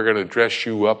do. We're going to dress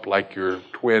you up like your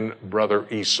twin brother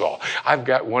Esau. I've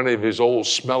got one of his old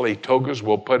smelly togas.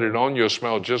 We'll put it on. You'll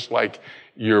smell just like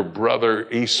your brother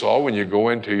Esau when you go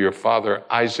into your father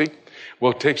Isaac.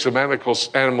 We'll take some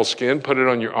animal skin, put it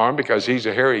on your arm because he's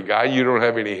a hairy guy. You don't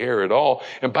have any hair at all.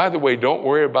 And by the way, don't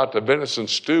worry about the venison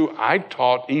stew. I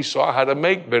taught Esau how to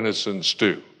make venison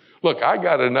stew. Look, I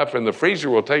got enough in the freezer.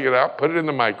 We'll take it out, put it in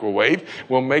the microwave.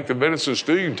 We'll make the venison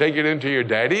stew. You can take it into your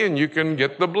daddy and you can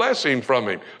get the blessing from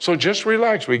him. So just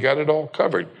relax. We got it all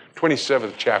covered.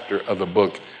 27th chapter of the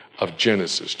book of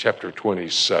Genesis, chapter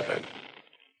 27,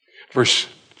 verse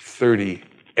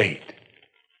 38.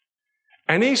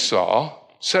 And Esau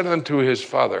said unto his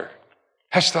father,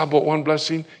 hast thou but one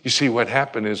blessing? You see, what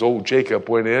happened is old Jacob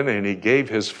went in and he gave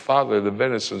his father the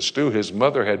venison stew his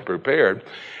mother had prepared.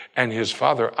 And his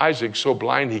father Isaac, so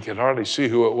blind he could hardly see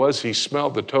who it was, he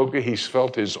smelled the toga, he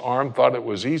felt his arm, thought it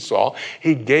was Esau.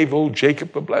 He gave old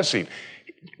Jacob the blessing.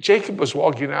 Jacob was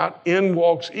walking out, in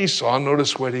walks Esau.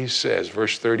 Notice what he says,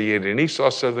 verse 38. And Esau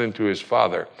said unto his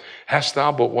father, hast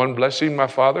thou but one blessing, my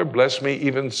father? Bless me,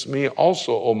 even me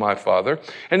also, O my father.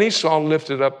 And Esau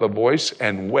lifted up the voice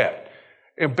and wept.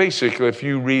 And basically, if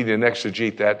you read and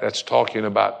exegete that, that's talking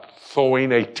about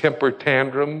throwing a temper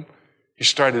tantrum. He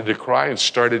started to cry and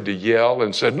started to yell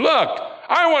and said, look,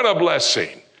 I want a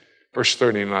blessing. Verse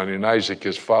 39, and Isaac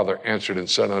his father answered and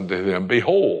said unto them,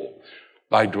 behold,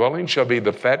 Thy dwelling shall be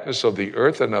the fatness of the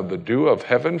earth and of the dew of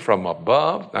heaven from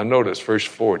above. Now notice verse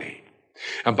 40.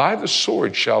 And by the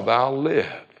sword shalt thou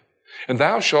live, and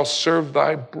thou shalt serve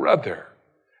thy brother.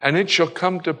 And it shall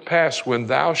come to pass when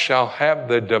thou shalt have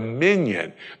the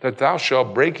dominion that thou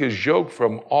shalt break his yoke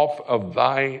from off of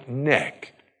thy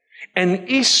neck. And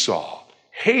Esau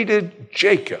hated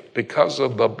Jacob because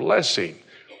of the blessing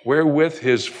wherewith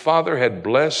his father had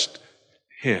blessed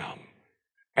him.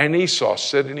 And Esau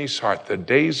said in his heart, the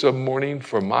days of mourning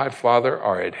for my father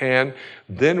are at hand.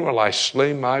 Then will I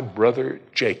slay my brother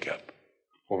Jacob.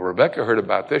 Well, Rebekah heard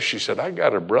about this. She said, I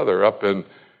got a brother up in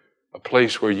a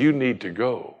place where you need to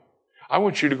go. I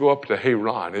want you to go up to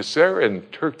Haran. It's there in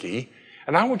Turkey.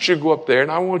 And I want you to go up there and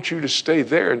I want you to stay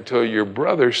there until your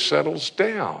brother settles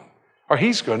down, or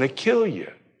he's going to kill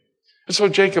you. And so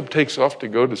Jacob takes off to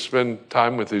go to spend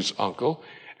time with his uncle.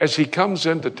 As he comes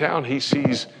into town, he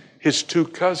sees his two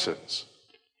cousins,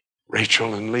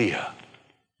 Rachel and Leah.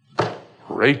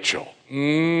 Rachel,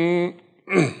 well,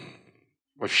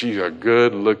 she's a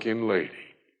good-looking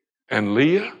lady. And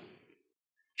Leah,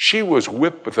 she was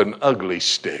whipped with an ugly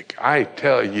stick. I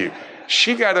tell you,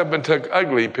 she got up and took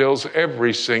ugly pills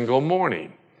every single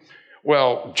morning.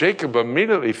 Well, Jacob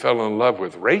immediately fell in love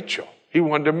with Rachel. He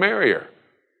wanted to marry her.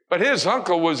 But his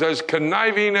uncle was as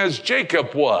conniving as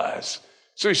Jacob was.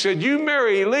 So he said, you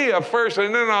marry Leah first,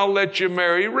 and then I'll let you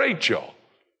marry Rachel.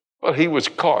 Well, he was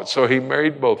caught, so he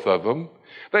married both of them.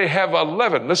 They have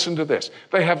 11, listen to this.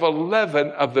 They have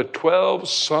 11 of the 12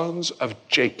 sons of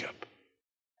Jacob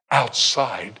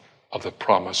outside of the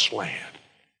promised land.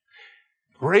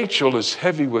 Rachel is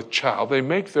heavy with child. They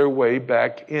make their way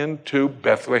back into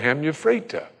Bethlehem,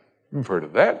 Ephratah. You've heard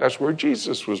of that. That's where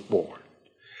Jesus was born.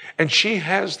 And she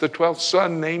has the 12th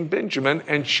son named Benjamin,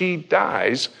 and she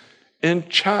dies in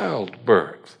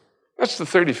childbirth. That's the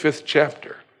 35th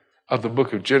chapter of the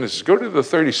book of Genesis. Go to the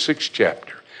 36th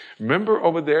chapter. Remember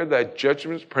over there that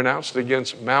judgment is pronounced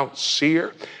against Mount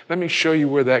Seir? Let me show you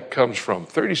where that comes from.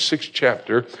 36th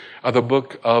chapter of the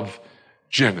book of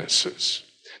Genesis.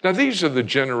 Now these are the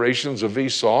generations of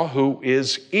Esau, who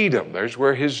is Edom. There's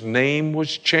where his name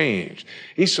was changed.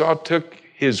 Esau took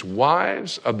his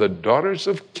wives of the daughters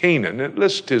of Canaan. It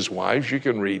lists his wives. You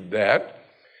can read that.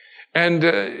 And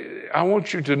I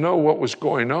want you to know what was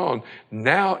going on.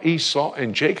 Now Esau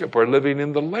and Jacob are living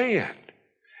in the land.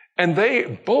 And they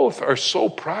both are so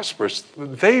prosperous.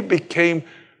 They became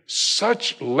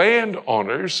such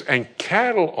landowners and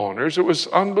cattle owners. It was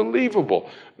unbelievable.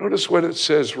 Notice what it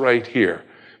says right here.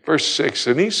 Verse 6,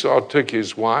 and Esau took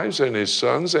his wives and his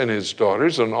sons and his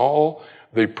daughters and all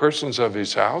the persons of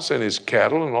his house and his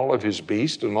cattle and all of his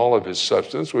beasts and all of his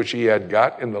substance which he had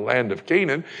got in the land of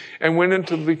Canaan, and went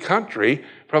into the country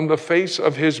from the face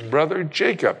of his brother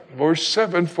Jacob. Verse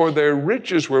 7, for their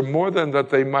riches were more than that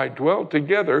they might dwell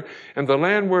together, and the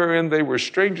land wherein they were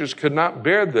strangers could not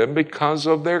bear them because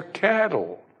of their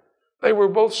cattle. They were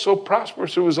both so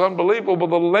prosperous, it was unbelievable.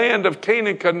 The land of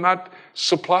Canaan could not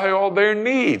supply all their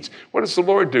needs. What does the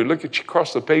Lord do? Look at you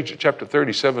across the page at chapter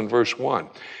 37, verse 1.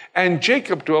 And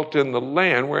Jacob dwelt in the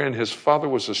land wherein his father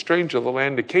was a stranger, the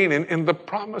land of Canaan, in the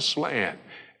promised land.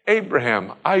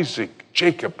 Abraham, Isaac,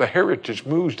 Jacob, the heritage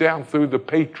moves down through the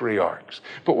patriarchs.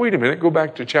 But wait a minute, go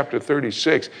back to chapter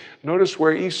 36. Notice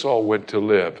where Esau went to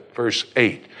live, verse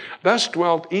 8. Thus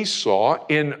dwelt Esau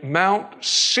in Mount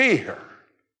Seir.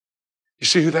 You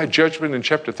see who that judgment in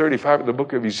chapter 35 of the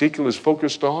book of Ezekiel is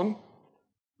focused on?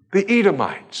 The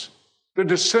Edomites, the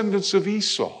descendants of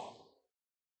Esau.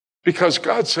 Because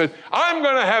God said, I'm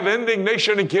going to have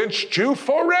indignation against you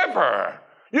forever.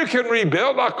 You can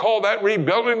rebuild. I'll call that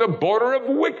rebuilding the border of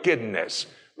wickedness.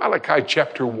 Malachi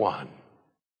chapter 1.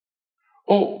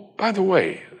 Oh, by the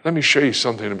way, let me show you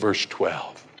something in verse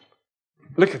 12.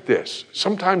 Look at this.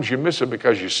 Sometimes you miss it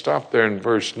because you stop there in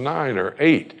verse 9 or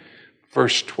 8.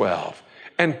 Verse 12.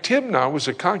 And Timnah was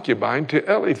a concubine to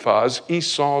Eliphaz,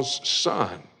 Esau's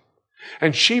son.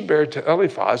 And she bare to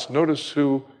Eliphaz, notice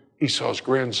who Esau's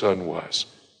grandson was,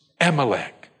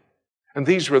 Amalek. And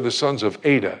these were the sons of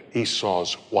Adah,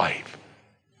 Esau's wife.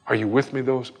 Are you with me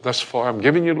thus far? I'm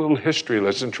giving you a little history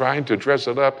lesson, trying to dress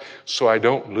it up so I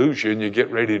don't lose you and you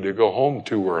get ready to go home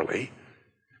too early.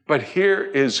 But here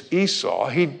is Esau.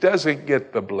 He doesn't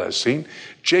get the blessing.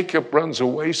 Jacob runs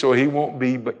away so he won't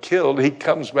be killed. He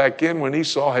comes back in when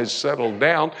Esau has settled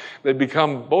down. They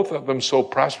become, both of them, so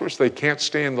prosperous they can't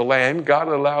stay in the land. God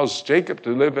allows Jacob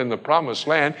to live in the promised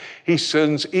land. He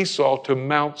sends Esau to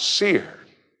Mount Seir.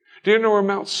 Do you know where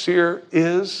Mount Seir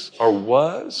is or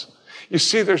was? You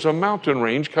see, there's a mountain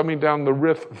range coming down the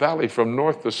Rift Valley from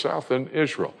north to south in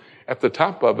Israel. At the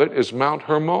top of it is Mount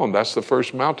Hermon. That's the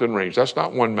first mountain range. That's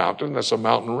not one mountain, that's a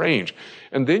mountain range.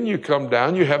 And then you come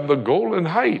down, you have the Golan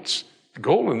Heights.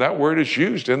 Golan, that word is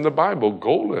used in the Bible,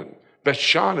 Golan.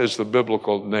 Bashan is the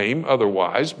biblical name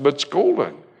otherwise, but it's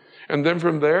Golan. And then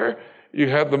from there, you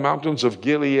have the mountains of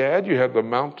Gilead, you have the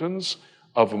mountains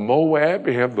of Moab,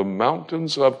 you have the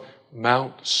mountains of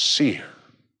Mount Seir.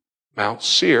 Mount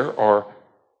Seir, or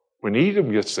when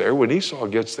Edom gets there, when Esau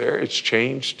gets there, it's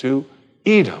changed to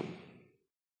Edom,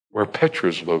 where Petra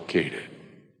is located.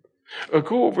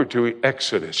 Go over to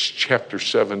Exodus chapter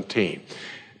 17.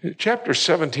 Chapter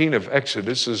 17 of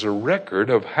Exodus is a record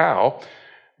of how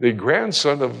the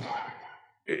grandson of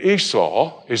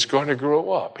Esau is going to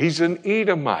grow up. He's an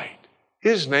Edomite.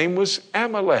 His name was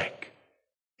Amalek.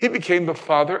 He became the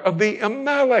father of the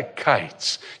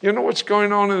Amalekites. You know what's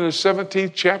going on in the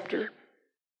 17th chapter?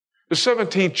 The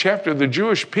 17th chapter, the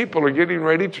Jewish people are getting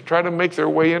ready to try to make their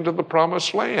way into the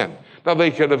promised land. Now,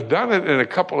 they could have done it in a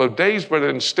couple of days, but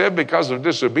instead, because of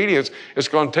disobedience, it's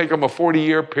going to take them a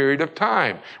 40-year period of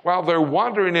time. While they're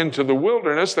wandering into the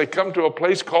wilderness, they come to a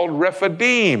place called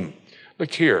Rephidim.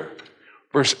 Look here,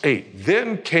 verse 8.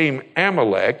 Then came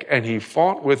Amalek, and he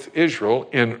fought with Israel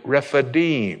in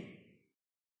Rephidim.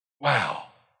 Wow.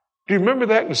 Do you remember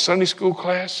that in Sunday school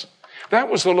class? That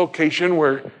was the location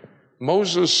where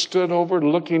Moses stood over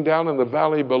looking down in the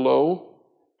valley below,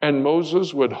 and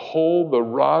Moses would hold the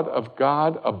rod of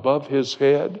God above his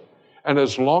head. And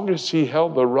as long as he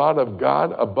held the rod of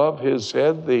God above his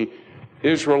head, the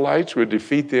Israelites would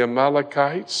defeat the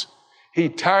Amalekites. He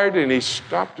tired and he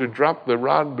stopped to drop the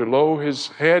rod below his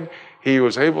head. He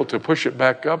was able to push it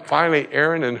back up. Finally,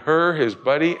 Aaron and Hur, his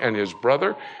buddy and his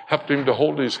brother, helped him to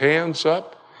hold his hands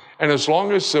up. And as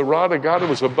long as the rod of God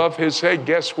was above his head,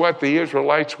 guess what? The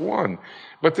Israelites won.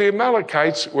 But the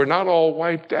Amalekites were not all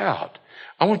wiped out.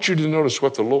 I want you to notice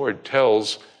what the Lord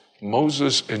tells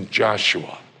Moses and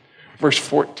Joshua. Verse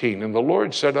 14, and the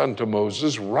Lord said unto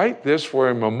Moses, write this for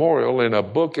a memorial in a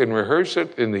book and rehearse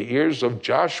it in the ears of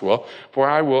Joshua, for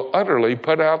I will utterly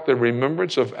put out the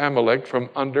remembrance of Amalek from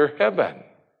under heaven.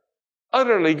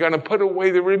 Utterly going to put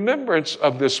away the remembrance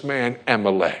of this man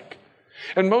Amalek.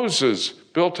 And Moses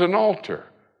built an altar.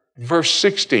 Verse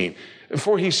 16,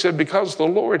 for he said, because the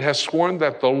Lord has sworn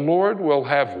that the Lord will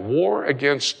have war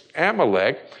against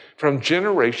Amalek from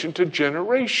generation to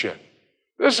generation.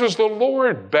 This is the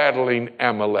Lord battling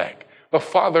Amalek, the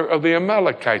father of the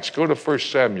Amalekites. Go to 1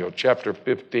 Samuel chapter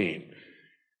 15.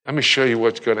 Let me show you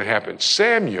what's going to happen.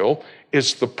 Samuel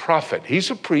is the prophet. He's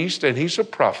a priest and he's a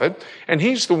prophet, and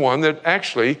he's the one that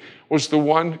actually was the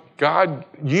one God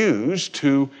used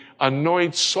to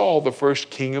anoint Saul the first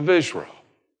king of Israel.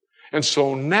 And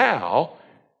so now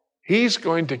he's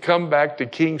going to come back to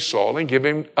King Saul and give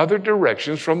him other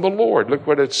directions from the Lord. Look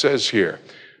what it says here.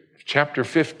 Chapter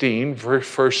 15,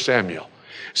 verse 1 Samuel.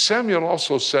 Samuel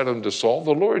also said unto Saul,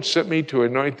 the Lord sent me to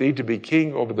anoint thee to be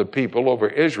king over the people, over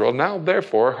Israel. Now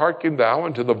therefore hearken thou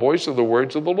unto the voice of the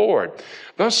words of the Lord.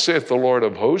 Thus saith the Lord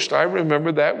of hosts, I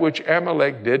remember that which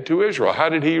Amalek did to Israel. How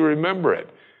did he remember it?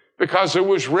 Because it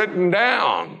was written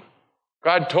down.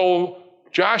 God told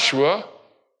Joshua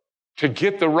to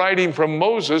get the writing from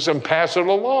Moses and pass it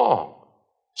along.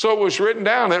 So it was written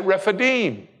down at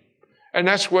Rephidim. And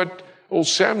that's what old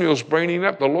Samuel's bringing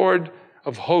up. The Lord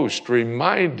of hosts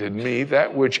reminded me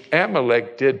that which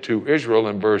Amalek did to Israel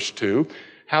in verse 2,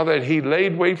 how that he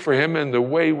laid wait for him in the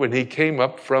way when he came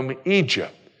up from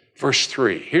Egypt. Verse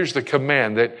 3, here's the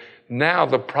command that now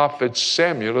the prophet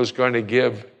Samuel is going to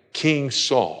give King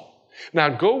Saul. Now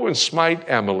go and smite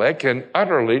Amalek and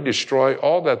utterly destroy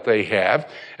all that they have,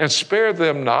 and spare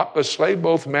them not, but slay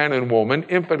both man and woman,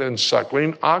 infant and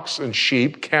suckling, ox and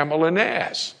sheep, camel and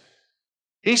ass.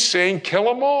 He's saying kill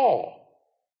them all.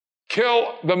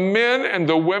 Kill the men and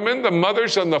the women, the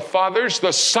mothers and the fathers,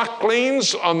 the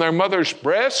sucklings on their mother's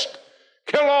breast.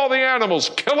 Kill all the animals.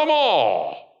 Kill them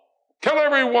all. Kill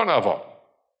every one of them.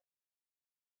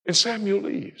 And Samuel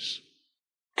leaves.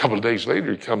 A couple of days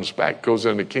later, he comes back, goes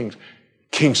into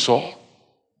King Saul.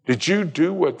 Did you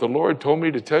do what the Lord told me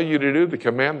to tell you to do, the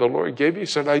command the Lord gave you? He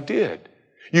said, I did.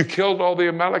 You killed all the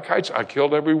Amalekites? I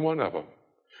killed every one of them.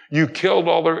 You killed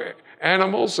all their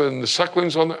animals and the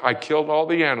sucklings on them? I killed all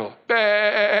the animals.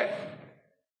 Bah!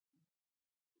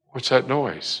 What's that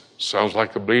noise? Sounds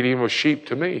like the bleating of a sheep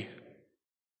to me. He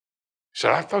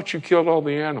said, I thought you killed all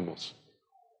the animals.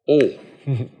 Oh,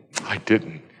 I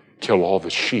didn't kill all the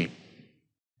sheep.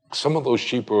 Some of those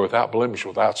sheep were without blemish,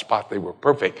 without spot. They were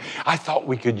perfect. I thought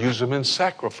we could use them in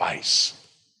sacrifice.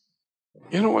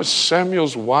 You know what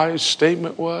Samuel's wise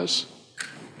statement was?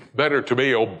 Better to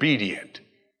be obedient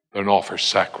than offer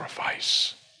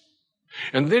sacrifice.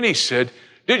 And then he said,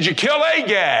 did you kill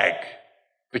Agag,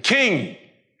 the king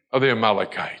of the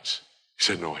Amalekites? He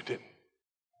said, no, I didn't.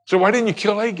 So why didn't you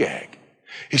kill Agag?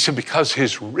 He said, because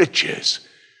his riches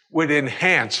would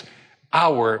enhance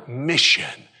our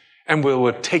mission and we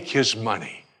would take his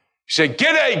money. He said,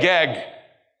 get Agag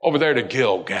over there to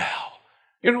Gilgal.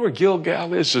 You know where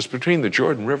Gilgal is? It's between the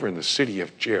Jordan River and the city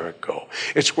of Jericho.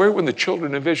 It's where when the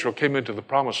children of Israel came into the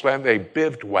promised land, they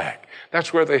bivouacked.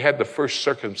 That's where they had the first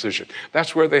circumcision.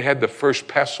 That's where they had the first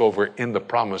Passover in the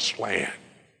promised land.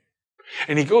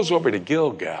 And he goes over to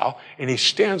Gilgal and he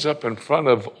stands up in front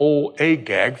of old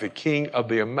Agag, the king of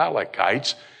the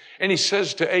Amalekites, and he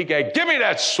says to Agag, give me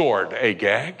that sword,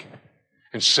 Agag.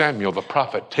 And Samuel, the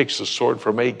prophet, takes the sword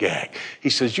from Agag. He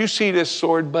says, you see this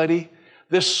sword, buddy?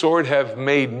 This sword have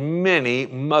made many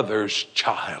mothers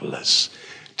childless.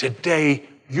 Today,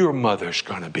 your mother's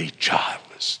going to be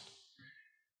childless.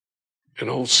 And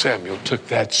old Samuel took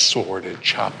that sword and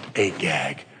chopped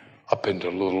Agag up into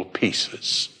little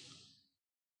pieces.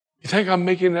 You think I'm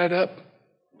making that up?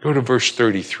 Go to verse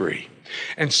 33.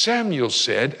 And Samuel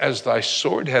said, as thy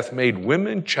sword hath made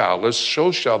women childless,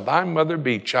 so shall thy mother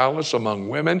be childless among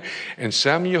women. And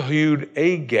Samuel hewed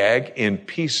Agag in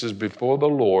pieces before the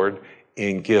Lord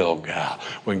in Gilgal.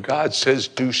 When God says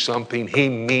do something, he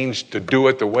means to do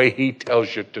it the way he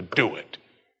tells you to do it.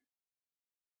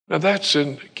 Now that's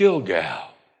in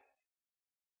Gilgal.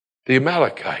 The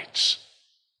Amalekites,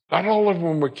 not all of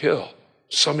them were killed.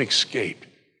 Some escaped.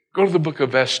 Go to the book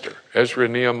of Esther. Ezra,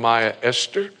 Nehemiah,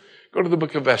 Esther. Go to the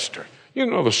book of Esther. You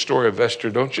know the story of Esther,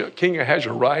 don't you? King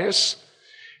Ahasuerus.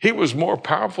 He was more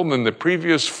powerful than the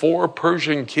previous 4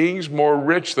 Persian kings, more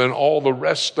rich than all the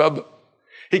rest of them.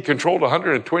 He controlled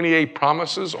 128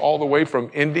 provinces all the way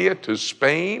from India to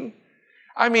Spain.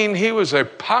 I mean, he was a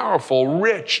powerful,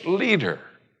 rich leader.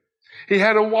 He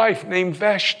had a wife named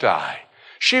Vashti.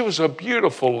 She was a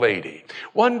beautiful lady.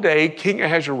 One day, King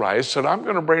Ahasuerus said, I'm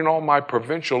going to bring all my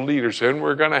provincial leaders in.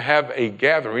 We're going to have a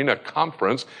gathering, a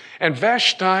conference. And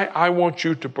Vashti, I want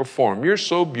you to perform. You're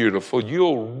so beautiful,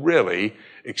 you'll really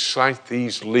excite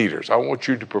these leaders. I want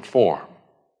you to perform.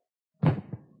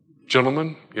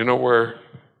 Gentlemen, you know where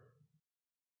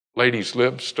ladies'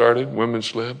 lib started,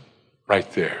 women's lib?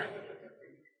 Right there.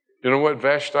 You know what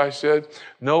Vashti said?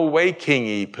 No way,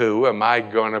 King Pooh, am I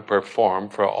going to perform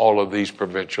for all of these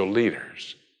provincial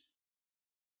leaders.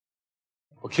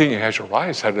 Well, King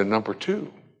Ahasuerus had a number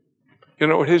 2. You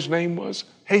know what his name was?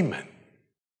 Haman.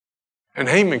 And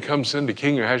Haman comes into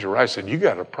King Ahasuerus and said, you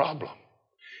got a problem.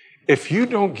 If you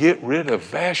don't get rid of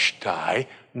Vashti,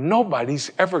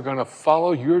 nobody's ever going to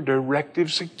follow your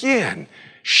directives again.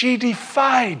 She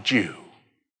defied you.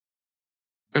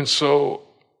 And so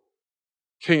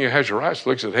King Ahasuerus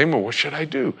looks at Haman, what should I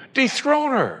do? Dethrone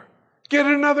her. Get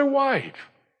another wife.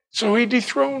 So he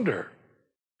dethroned her.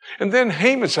 And then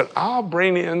Haman said, I'll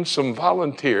bring in some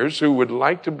volunteers who would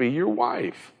like to be your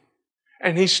wife.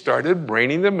 And he started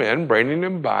bringing them in, bringing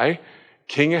them by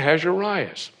King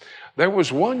Ahasuerus. There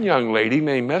was one young lady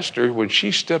named Esther. When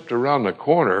she stepped around the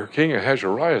corner, King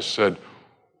Ahasuerus said,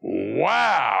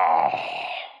 wow.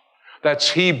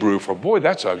 That's Hebrew for, boy,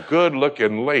 that's a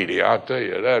good-looking lady, I'll tell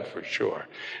you that for sure.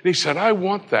 And he said, I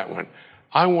want that one.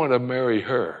 I want to marry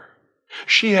her.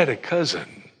 She had a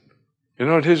cousin. You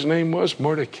know what his name was?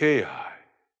 Mordecai.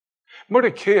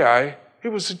 Mordecai, he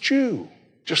was a Jew,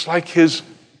 just like his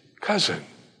cousin,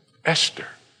 Esther.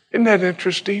 Isn't that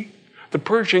interesting? The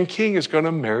Persian king is going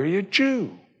to marry a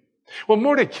Jew. Well,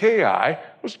 Mordecai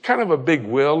was kind of a big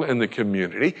will in the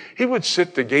community. He would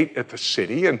sit the gate at the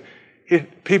city, and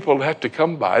people would have to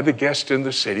come by. The guests in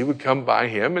the city would come by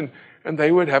him, and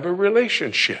they would have a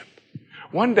relationship.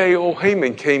 One day, old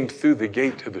Haman came through the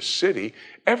gate to the city.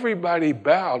 Everybody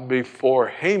bowed before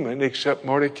Haman except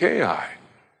Mordecai.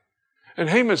 And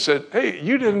Haman said, hey,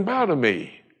 you didn't bow to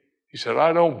me. He said,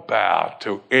 I don't bow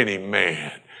to any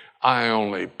man. I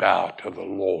only bow to the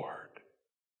Lord.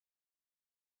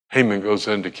 Haman goes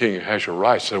into King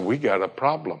Ahasuerus and said, we got a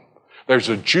problem. There's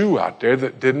a Jew out there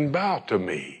that didn't bow to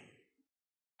me.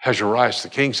 Ahasuerus, the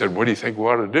king, said, what do you think we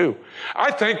ought to do?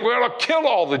 I think we ought to kill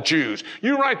all the Jews.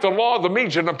 You write the law of the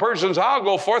Medes and the Persians, I'll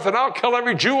go forth and I'll kill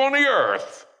every Jew on the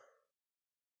earth.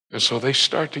 And so they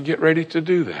start to get ready to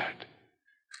do that.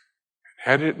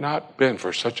 Had it not been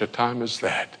for such a time as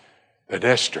that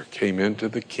Esther came into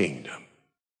the kingdom.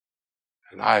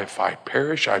 And if I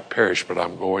perish, I perish, but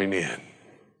I'm going in.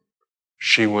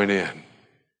 She went in.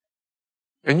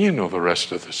 And you know the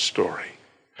rest of the story.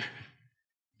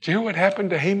 Do you hear what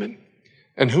happened to Haman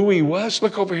and who he was?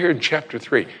 Look over here in chapter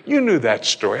 3. You knew that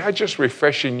story. I'm just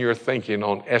refreshing your thinking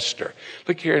on Esther.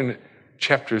 Look here in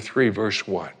chapter 3, verse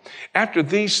 1. After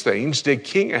these things did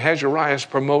King Ahasuerus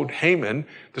promote Haman,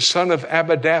 the son of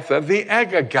Abbadatha, the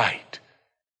Agagite.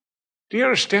 Do you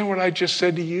understand what I just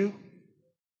said to you?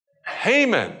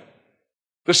 Haman,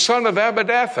 the son of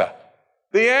Abbadatha,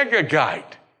 the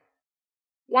Agagite.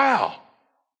 Wow.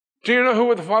 Do you know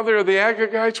who the father of the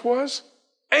Agagites was?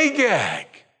 Agag,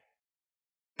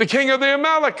 the king of the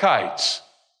Amalekites.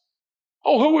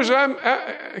 Oh, who was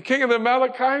king of the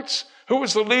Amalekites? Who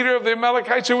was the leader of the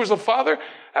Amalekites? Who was the father?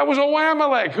 That was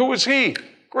Amalek. Who was he?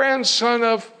 Grandson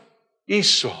of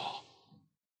Esau.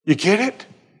 You get it?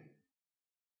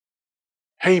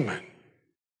 Haman,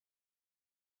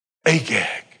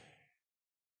 Agag,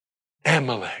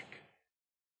 Amalek,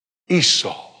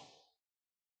 Esau.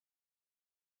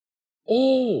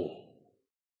 Oh,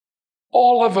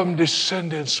 all of them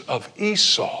descendants of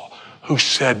Esau, who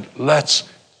said, let's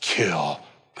kill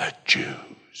the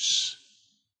Jews.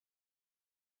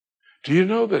 Do you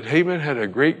know that Haman had a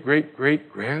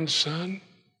great-great-great-grandson?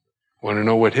 Want to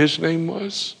know what his name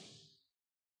was?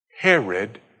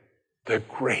 Herod the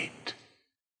Great,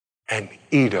 an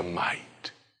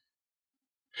Edomite.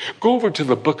 Go over to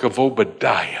the book of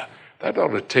Obadiah. That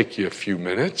ought to take you a few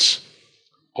minutes.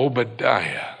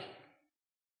 Obadiah.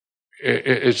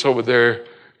 It's over there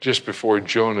just before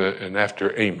Jonah and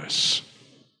after Amos.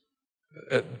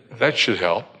 That should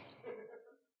help.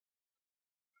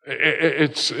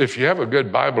 If you have a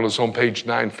good Bible, it's on page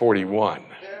 941.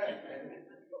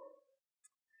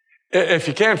 If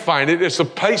you can't find it, it's a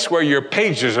place where your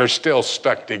pages are still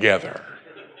stuck together.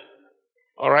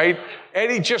 All right?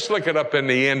 Eddie, just look it up in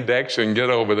the index and get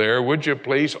over there, would you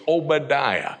please?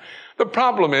 Obadiah. The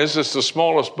problem is it's the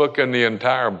smallest book in the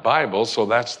entire Bible, so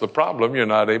that's the problem. You're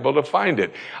not able to find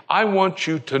it. I want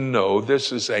you to know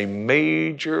this is a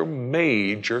major,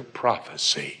 major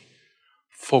prophecy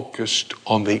focused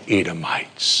on the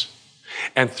Edomites.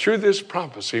 And through this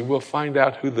prophecy, we'll find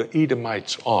out who the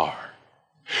Edomites are.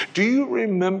 Do you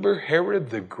remember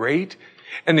Herod the Great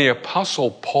and the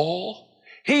Apostle Paul?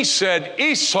 He said,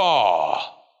 Esau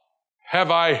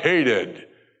have I hated,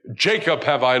 Jacob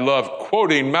have I loved,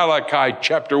 quoting Malachi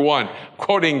chapter 1,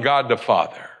 quoting God the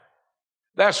Father.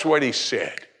 That's what he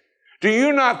said. Do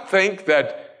you not think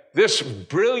that this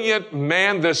brilliant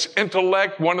man, this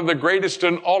intellect, one of the greatest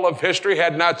in all of history,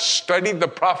 had not studied the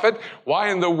prophet? Why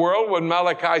in the world would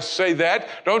Malachi say that?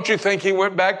 Don't you think he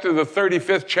went back to the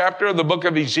 35th chapter of the book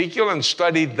of Ezekiel and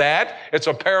studied that? It's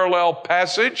a parallel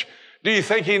passage. Do you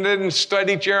think he didn't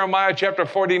study Jeremiah chapter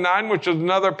 49, which is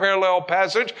another parallel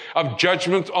passage of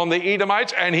judgment on the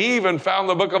Edomites? And he even found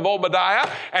the book of Obadiah,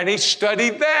 and he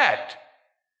studied that.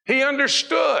 He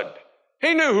understood.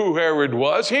 He knew who Herod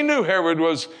was. He knew Herod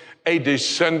was a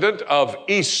descendant of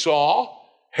Esau.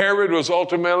 Herod was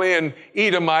ultimately an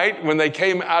Edomite. When they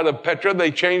came out of Petra, they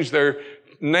changed their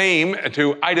name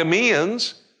to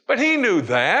Idumeans, but he knew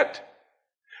that.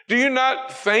 Do you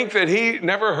not think that he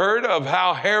never heard of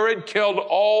how Herod killed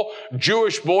all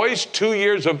Jewish boys 2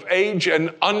 years of age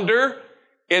and under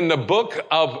in the book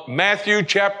of Matthew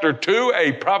chapter 2,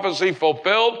 a prophecy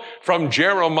fulfilled from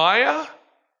Jeremiah?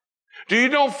 Do you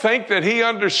don't think that he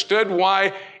understood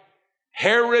why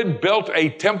Herod built a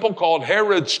temple called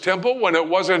Herod's temple when it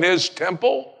wasn't his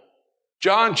temple?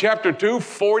 John chapter 2,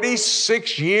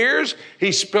 46 years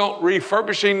he spent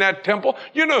refurbishing that temple.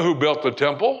 You know who built the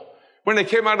temple? When they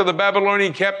came out of the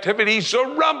Babylonian captivity,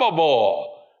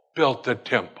 Zerubbabel built the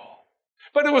temple.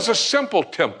 But it was a simple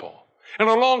temple. And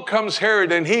along comes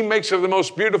Herod, and he makes it the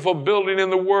most beautiful building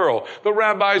in the world. The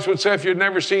rabbis would say, if you'd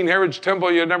never seen Herod's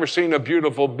temple, you'd never seen a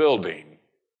beautiful building.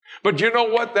 But you know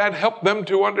what? That helped them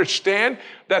to understand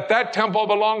that that temple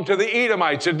belonged to the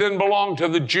Edomites. It didn't belong to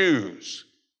the Jews.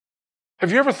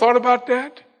 Have you ever thought about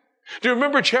that? Do you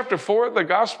remember chapter 4 of the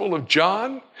Gospel of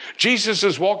John? Jesus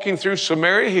is walking through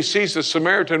Samaria. He sees the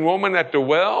Samaritan woman at the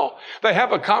well. They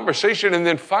have a conversation, and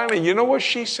then finally, you know what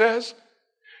she says?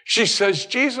 She says,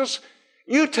 Jesus,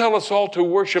 you tell us all to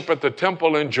worship at the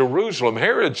temple in Jerusalem,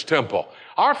 Herod's temple.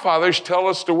 Our fathers tell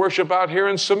us to worship out here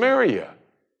in Samaria.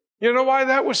 You know why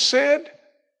that was said?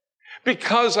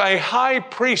 Because a high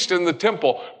priest in the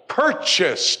temple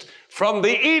purchased from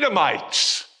the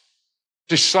Edomites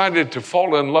decided to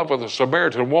fall in love with a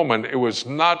Samaritan woman. It was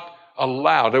not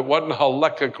allowed. It wasn't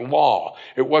halakhic law.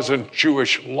 It wasn't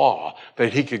Jewish law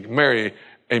that he could marry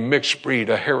a mixed breed,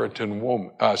 a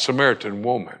Samaritan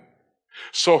woman.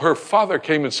 So her father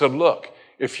came and said, look,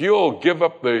 if you'll give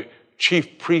up the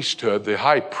chief priesthood, the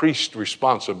high priest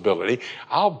responsibility,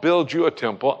 I'll build you a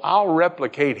temple. I'll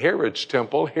replicate Herod's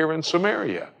temple here in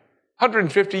Samaria.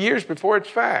 150 years before it's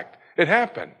fact. It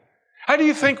happened. How do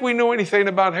you think we know anything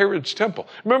about Herod's temple?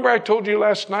 Remember I told you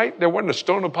last night there wasn't a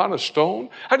stone upon a stone?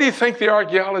 How do you think the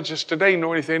archaeologists today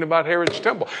know anything about Herod's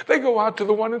temple? They go out to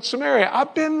the one in Samaria.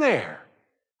 I've been there.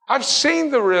 I've seen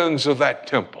the ruins of that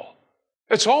temple.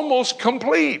 It's almost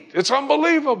complete. It's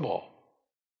unbelievable.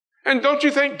 And don't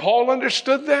you think Paul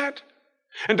understood that?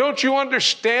 And don't you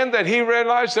understand that he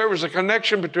realized there was a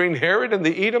connection between Herod and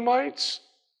the Edomites?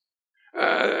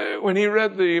 When he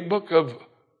read the book of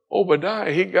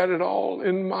Obadiah, he got it all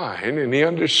in mind and he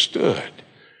understood.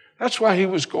 That's why he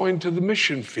was going to the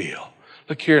mission field.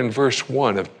 Look here in verse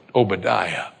 1 of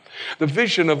Obadiah. The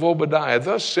vision of Obadiah.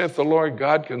 Thus saith the Lord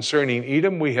God concerning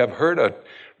Edom, we have heard a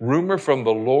rumor from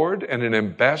the Lord, and an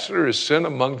ambassador is sent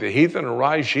among the heathen.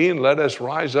 Arise ye, and let us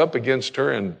rise up against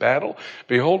her in battle.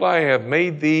 Behold, I have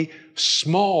made thee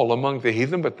small among the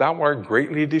heathen, but thou art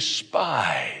greatly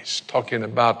despised. Talking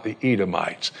about the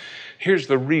Edomites. Here's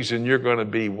the reason you're going to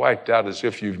be wiped out as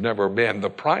if you've never been. The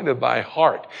pride of thy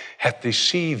heart hath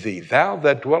deceived thee. Thou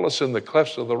that dwellest in the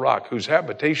clefts of the rock, whose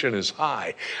habitation is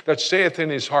high, that saith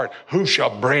in his heart, who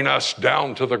shall bring us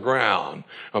down to the ground?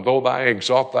 And though thou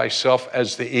exalt thyself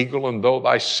as the eagle, and though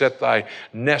thou set thy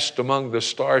nest among the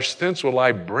stars, thence will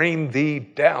I bring thee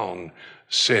down,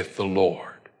 saith the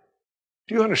Lord.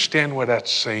 Do you understand what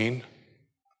that's saying?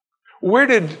 Where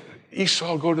did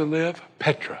Esau go to live?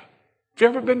 Petra.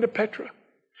 Have you ever been to Petra?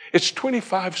 It's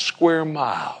 25 square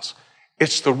miles.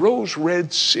 It's the rose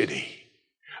red city.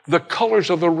 The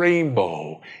colors of the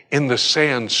rainbow in the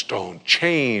sandstone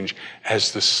change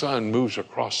as the sun moves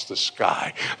across the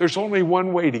sky. There's only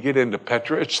one way to get into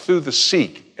Petra. It's through the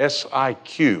Siq,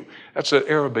 S-I-Q. That's an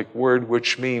Arabic word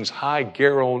which means high,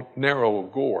 narrow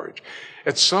gorge.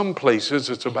 At some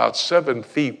places, it's about 7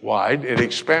 feet wide. It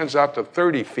expands out to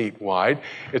 30 feet wide.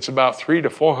 It's about 300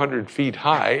 to 400 feet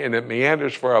high, and it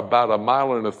meanders for about 1.33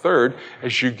 miles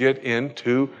as you get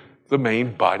into the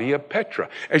main body of Petra.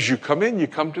 As you come in, you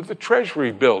come to the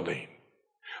treasury building.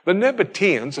 The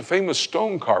Nabateans, the famous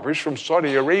stone carvers from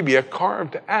Saudi Arabia,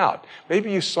 carved out.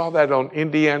 Maybe you saw that on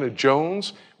Indiana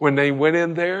Jones when they went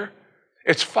in there.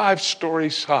 It's 5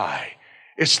 stories high.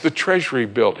 It's the treasury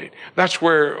building. That's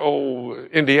where,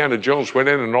 Indiana Jones went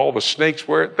in and all the snakes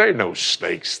were. There are no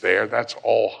snakes there. That's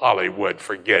all Hollywood.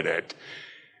 Forget it.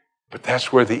 But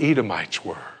that's where the Edomites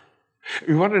were.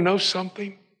 You want to know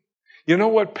something? You know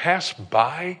what passed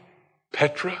by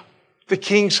Petra? The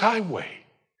King's Highway.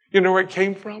 You know where it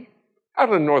came from?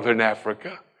 Out of northern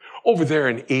Africa. Over there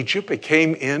in Egypt, it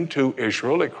came into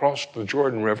Israel. It crossed the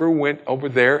Jordan River, went over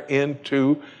there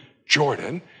into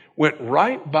Jordan, went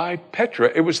right by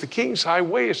Petra. It was the King's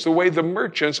Highway. It's the way the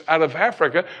merchants out of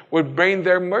Africa would bring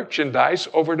their merchandise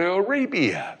over to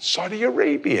Arabia, Saudi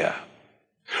Arabia.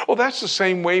 Well, that's the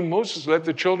same way Moses led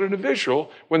the children of Israel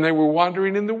when they were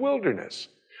wandering in the wilderness.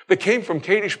 They came from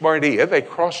Kadesh Barnea. They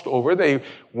crossed over. They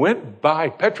went by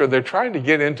Petra. They're trying to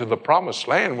get into the promised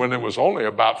land when it was only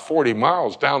about 40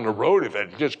 miles down the road if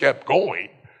it just kept going.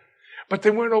 But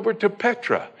they went over to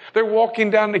Petra. They're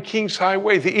walking down the King's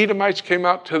Highway. The Edomites came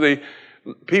out to the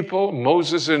people,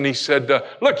 Moses, and he said,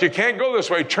 look, you can't go this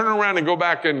way. Turn around and go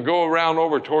back and go around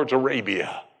over towards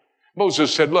Arabia.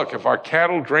 Moses said, look, if our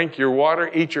cattle drink your water,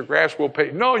 eat your grass, we'll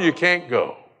pay. No, you can't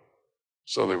go.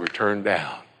 So they were turned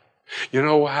down. You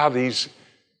know how these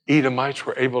Edomites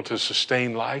were able to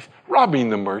sustain life? Robbing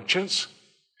the merchants.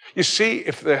 You see,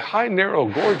 if the high, narrow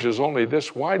gorge is only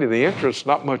this wide and the entrance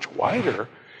not much wider,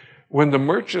 when the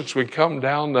merchants would come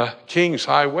down the King's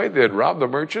Highway, they'd rob the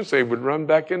merchants, they would run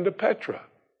back into Petra.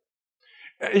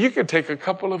 You could take a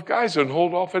couple of guys and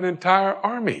hold off an entire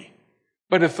army.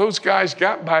 But if those guys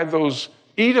got by those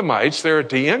Edomites there at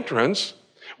the entrance,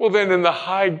 well, then in the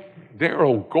high,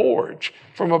 narrow gorge,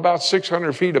 from about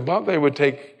 600 feet above, they would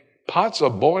take pots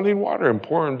of boiling water and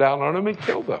pour them down on them and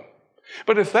kill them.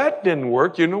 But if that didn't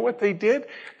work, you know what they did?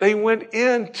 They went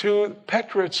into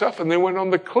Petra itself and they went on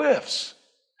the cliffs.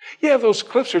 Yeah, those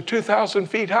cliffs are 2,000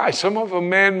 feet high. Some of them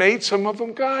man-made, some of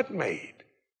them God-made.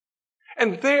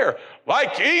 And there,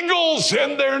 like eagles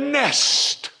in their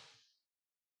nest,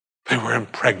 they were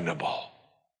impregnable.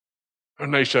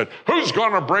 And they said, who's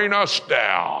going to bring us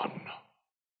down?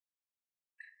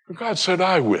 And God said,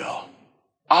 I will.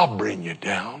 I'll bring you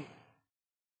down.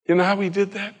 You know how he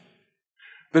did that?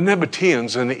 The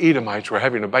Nabateans and the Edomites were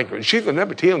having a banquet. You see, the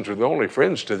Nabateans were the only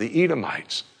friends to the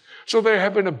Edomites. So they're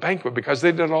having a banquet because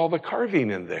they did all the carving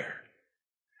in there.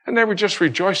 And they were just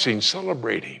rejoicing,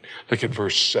 celebrating. Look at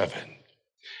verse 7.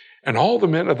 And all the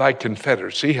men of thy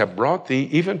confederacy have brought thee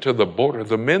even to the border.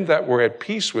 The men that were at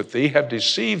peace with thee have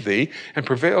deceived thee and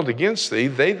prevailed against thee.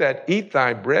 They that eat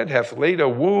thy bread hath laid a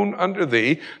wound under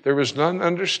thee. There is none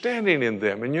understanding in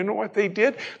them. And you know what they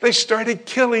did? They started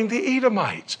killing the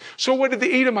Edomites. So what did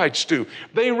the Edomites do?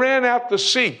 They ran out to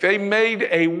seek. They made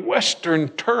a western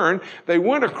turn. They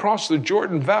went across the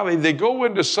Jordan Valley. They go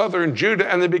into southern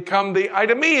Judah and they become the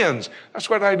Idumeans. That's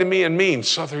what Idumean means,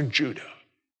 southern Judah.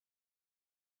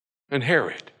 And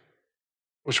Herod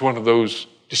was one of those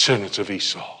descendants of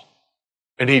Esau,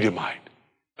 an Edomite,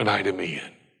 an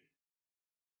Idumean.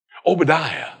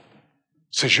 Obadiah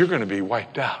says you're going to be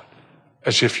wiped out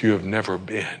as if you have never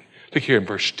been. Look here in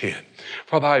verse 10.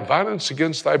 For thy violence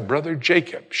against thy brother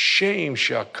Jacob, shame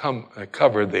shall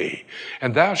cover thee,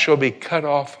 and thou shalt be cut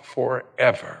off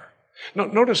forever. Now,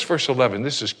 notice verse 11,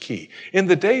 this is key. In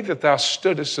the day that thou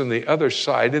stoodest on the other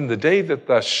side, in the day that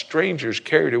the strangers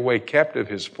carried away captive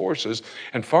his forces,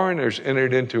 and foreigners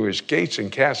entered into his gates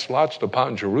and cast lots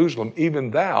upon Jerusalem,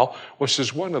 even thou wast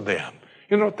as one of them.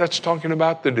 You know what that's talking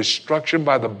about? The destruction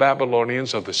by the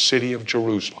Babylonians of the city of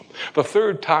Jerusalem. The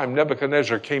third time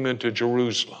Nebuchadnezzar came into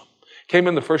Jerusalem. Came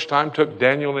in the first time, took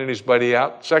Daniel and his buddy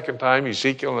out. Second time,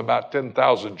 Ezekiel and about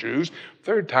 10,000 Jews.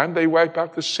 Third time, they wipe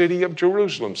out the city of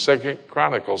Jerusalem. 2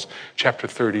 Chronicles chapter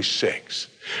 36.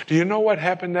 Do you know what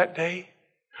happened that day?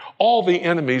 All the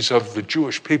enemies of the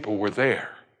Jewish people were there.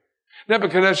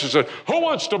 Nebuchadnezzar said, who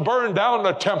wants to burn down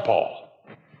the temple?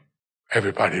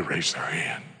 Everybody raised their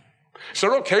hand. He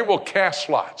said, okay, we'll cast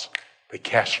lots. They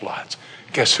cast lots.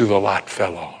 Guess who the lot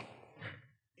fell on?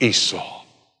 Esau.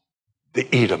 The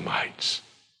Edomites,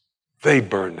 they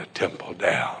burned the temple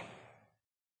down.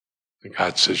 And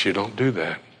God says, you don't do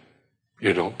that.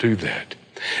 You don't do that.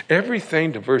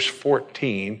 Everything to verse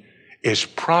 14 is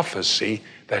prophecy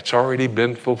that's already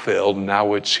been fulfilled.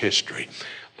 Now it's history.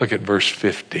 Look at verse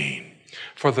 15.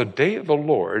 For the day of the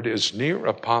Lord is near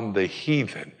upon the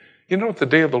heathen. You know what the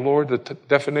day of the Lord, the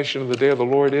definition of the day of the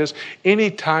Lord is? Any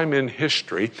time in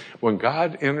history when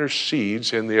God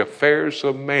intercedes in the affairs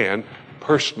of man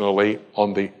personally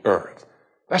on the earth.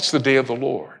 That's the day of the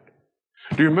Lord.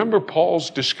 Do you remember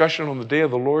Paul's discussion on the day of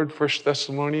the Lord, 1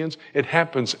 Thessalonians? It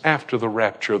happens after the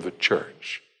rapture of the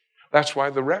church. That's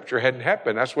why the rapture hadn't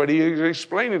happened. That's what he is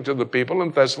explaining to the people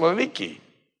in Thessaloniki.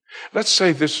 Let's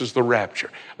say this is the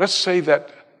rapture. Let's say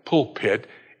that pulpit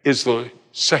is the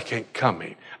second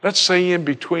coming. Let's say in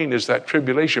between is that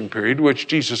tribulation period which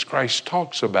Jesus Christ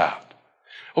talks about.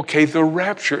 Okay, the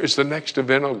rapture is the next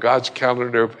event on God's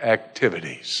calendar of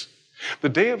activities. The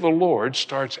day of the Lord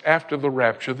starts after the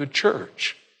rapture of the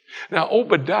church. Now,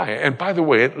 Obadiah, and by the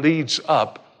way, it leads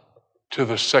up to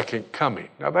the second coming.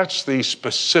 Now, that's the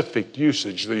specific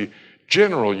usage. The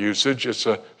general usage is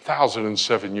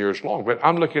 1,007 years long, but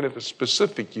I'm looking at the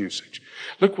specific usage.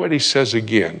 Look what he says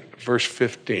again, verse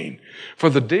 15. For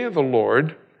the day of the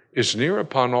Lord is near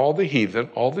upon all the heathen,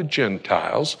 all the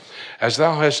Gentiles. As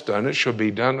thou hast done, it shall be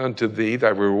done unto thee. Thy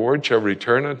reward shall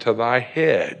return unto thy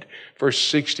head. Verse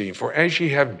 16, for as ye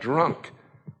have drunk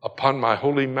upon my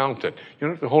holy mountain. You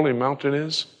know what the holy mountain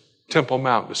is? Temple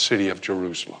Mount, the city of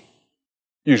Jerusalem.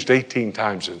 Used 18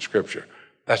 times in Scripture.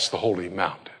 That's the holy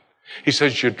mountain. He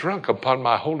says, you drunk upon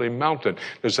my holy mountain.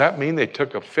 Does that mean they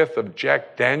took a fifth of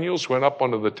Jack Daniels, went up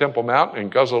onto the Temple Mount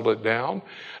and guzzled it down?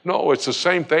 No, it's the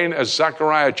same thing as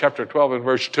Zechariah chapter 12 and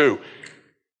verse 2.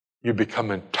 You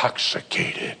become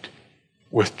intoxicated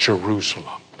with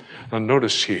Jerusalem. Now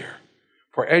notice here,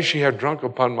 for as ye have drunk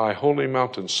upon my holy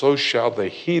mountain, so shall the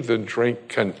heathen drink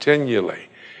continually.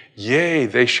 Yea,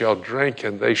 they shall drink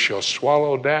and they shall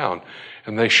swallow down,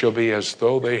 and they shall be as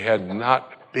though they had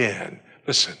not been.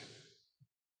 Listen.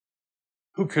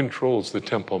 Who controls the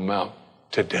Temple Mount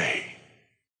today?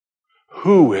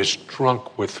 Who is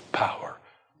drunk with power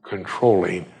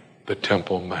controlling the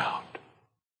Temple Mount?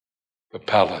 The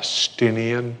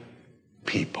Palestinian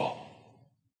people.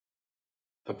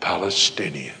 The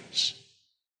Palestinians.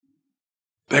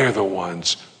 They're the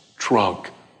ones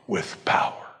drunk with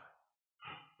power.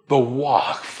 The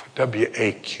Waqf,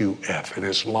 W-A-Q-F, an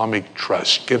Islamic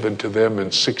trust given to them in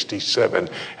 1967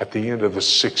 at the end of the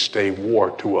 6-day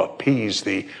war to appease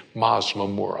the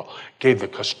Muslim world, gave the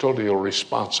custodial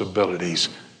responsibilities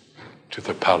to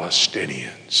the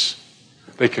Palestinians.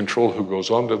 They control who goes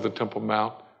onto the Temple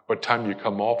Mount, what time you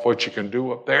come off, what you can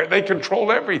do up there. They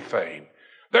control everything.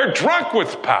 They're drunk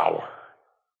with power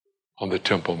on the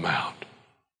Temple Mount,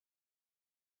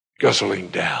 guzzling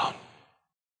down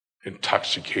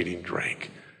intoxicating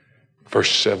drink.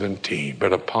 Verse 17,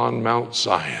 but upon Mount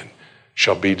Zion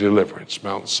shall be deliverance.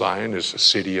 Mount Zion is the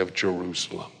city of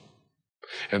Jerusalem.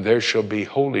 And there shall be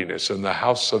holiness, and the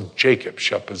house of Jacob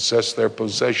shall possess their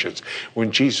possessions. When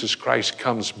Jesus Christ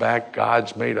comes back,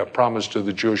 God's made a promise to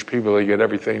the Jewish people. They get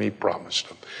everything he promised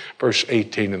them. Verse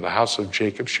 18, and the house of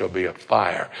Jacob shall be a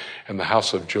fire, and the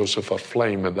house of Joseph a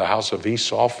flame, and the house of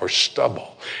Esau for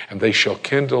stubble. And they shall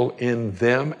kindle in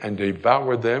them and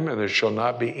devour them, and there shall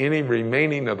not be any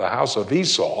remaining of the house of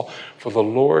Esau, for the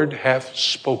Lord hath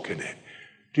spoken it.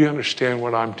 Do you understand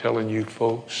what I'm telling you,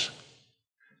 folks?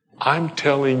 I'm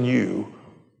telling you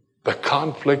the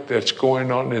conflict that's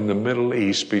going on in the Middle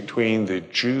East between the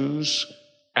Jews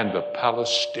and the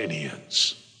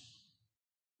Palestinians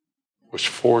was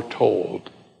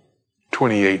foretold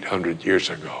 2,800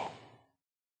 years ago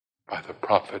by the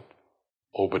prophet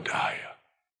Obadiah.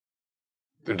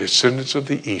 The descendants of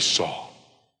the Esau,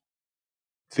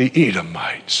 the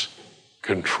Edomites,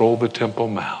 control the Temple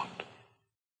Mount.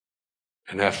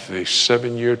 And after the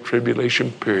 7-year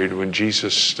tribulation period, when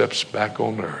Jesus steps back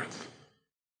on earth,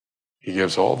 he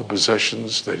gives all the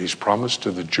possessions that he's promised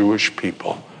to the Jewish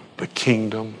people, the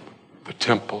kingdom, the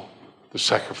temple, the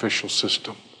sacrificial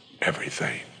system,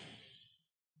 everything.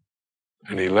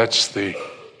 And he lets the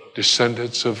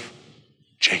descendants of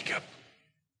Jacob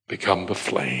become the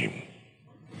flame,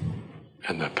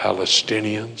 and the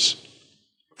Palestinians,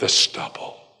 the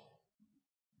stubble.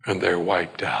 And they're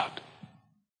wiped out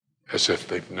as if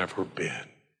they've never been.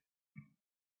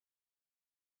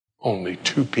 Only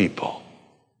 2 people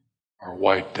are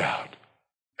wiped out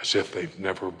as if they've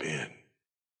never been.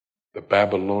 The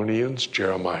Babylonians,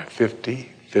 Jeremiah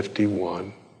 50,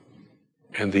 51,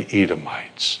 and the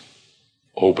Edomites,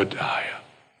 Obadiah.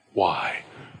 Why?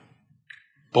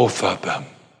 Both of them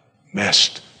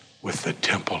messed with the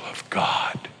temple of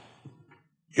God.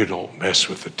 You don't mess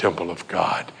with the temple of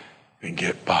God and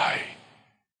get by.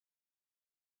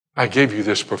 I gave you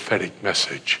this prophetic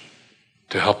message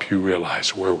to help you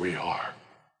realize where we are.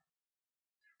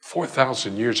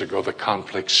 4,000 years ago, the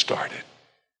conflict started.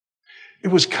 It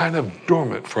was kind of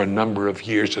dormant for a number of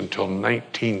years until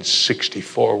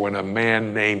 1964, when a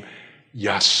man named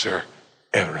Yasser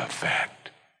Arafat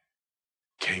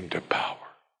came to power.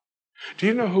 Do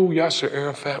you know who Yasser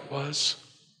Arafat was?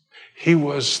 He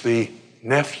was the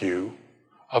nephew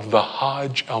of the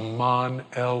Hajj Aman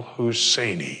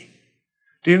el-Husseini.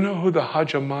 Do you know who the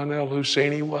Hajj Aman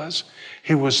el-Husseini was?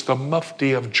 He was the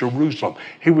Mufti of Jerusalem.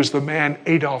 He was the man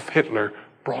Adolf Hitler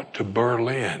brought to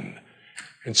Berlin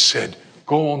and said,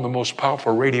 go on the most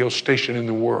powerful radio station in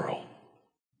the world.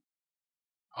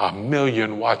 1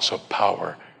 million watts of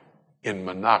power in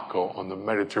Monaco on the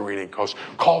Mediterranean coast.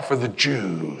 Call for the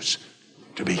Jews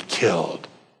to be killed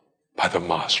by the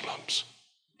Muslims.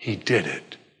 He did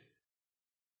it.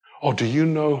 Oh, do you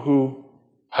know who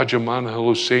Hajj Aman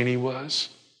al-Husseini was?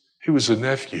 He was a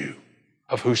nephew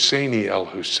of Husseini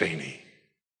al-Husseini.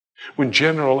 When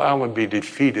General Allenby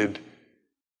defeated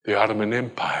the Ottoman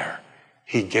Empire,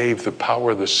 he gave the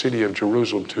power of the city of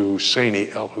Jerusalem to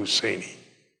Husseini al-Husseini.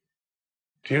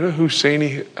 Do you know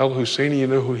Husseini al-Husseini? You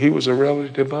know who he was a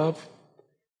relative of?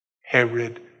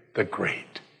 Herod the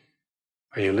Great.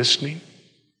 Are you listening?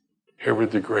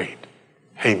 Herod the Great,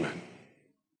 Haman,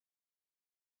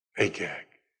 Agag,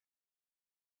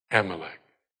 Amalek,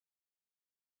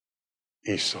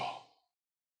 Esau,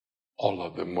 all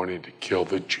of them wanting to kill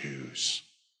the Jews.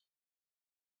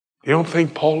 You don't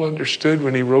think Paul understood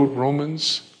when he wrote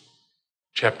Romans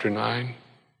chapter 9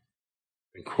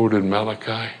 and quoted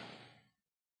Malachi?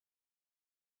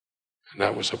 And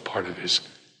that was a part of his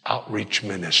outreach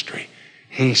ministry.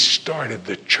 He started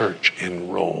the church in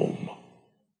Rome.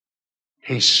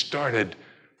 He started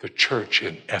the church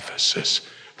in Ephesus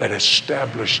that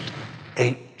established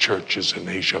 8 churches in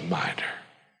Asia Minor.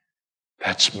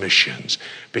 That's missions,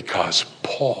 because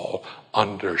Paul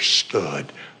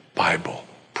understood Bible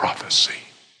prophecy.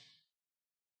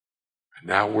 And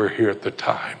now we're here at the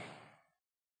time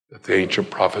that the ancient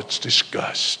prophets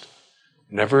discussed.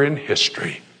 Never in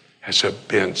history has it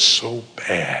been so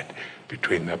bad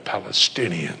between the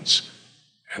Palestinians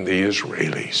and the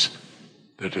Israelis,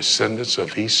 the descendants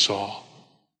of Esau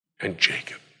and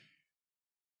Jacob.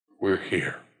 We're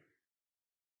here.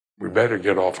 We better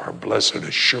get off our blessed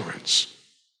assurance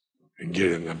and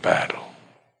get in the battle.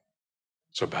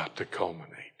 It's about to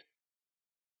culminate.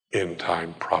 End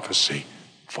time prophecy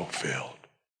fulfilled.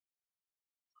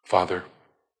 Father,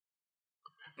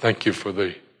 thank you for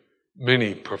the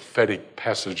many prophetic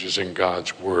passages in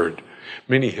God's Word,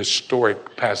 many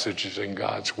historic passages in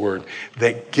God's Word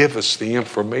that give us the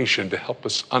information to help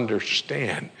us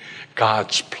understand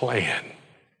God's plan.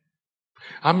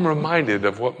 I'm reminded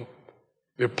of what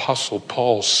the Apostle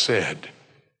Paul said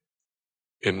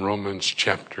in Romans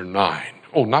chapter 9.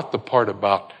 Oh, not the part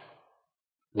about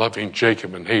loving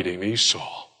Jacob and hating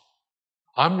Esau.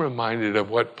 I'm reminded of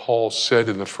what Paul said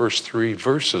in the first 3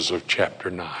 verses of chapter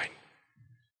 9.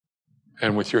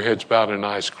 And with your heads bowed and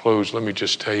eyes closed, let me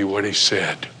just tell you what he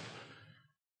said.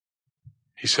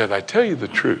 He said, I tell you the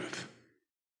truth.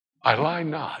 I lie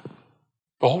not.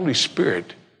 The Holy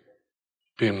Spirit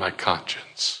being my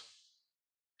conscience.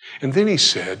 And then he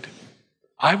said,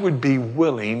 I would be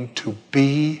willing to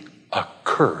be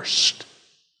accursed.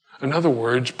 In other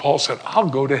words, Paul said, I'll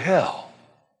go to hell.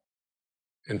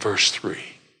 In verse 3,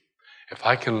 if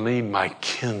I can lead my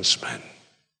kinsmen,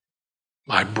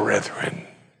 my brethren,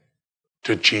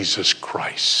 to Jesus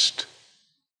Christ.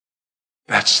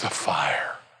 That's the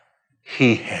fire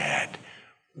he had,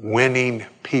 winning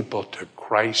people to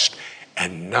Christ,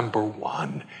 and number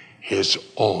 1, his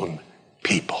own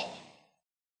people.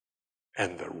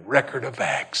 And the record of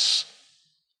Acts,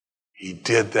 he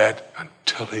did that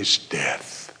until his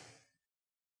death.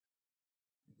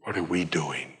 What are we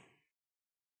doing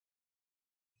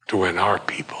to win our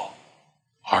people,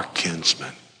 our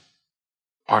kinsmen,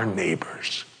 our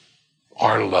neighbors,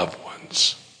 our loved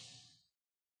ones,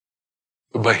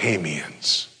 the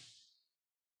Bahamians,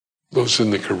 those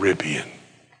in the Caribbean,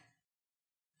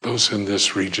 those in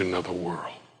this region of the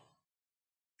world,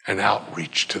 and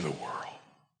outreach to the world?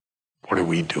 What are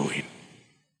we doing?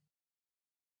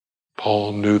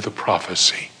 Paul knew the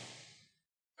prophecy.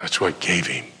 That's what gave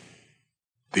him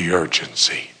the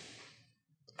urgency.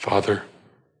 Father,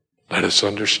 let us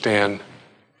understand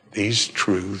these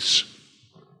truths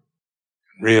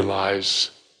and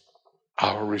realize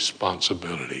our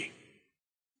responsibility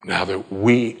now that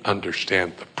we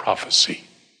understand the prophecy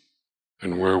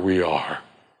and where we are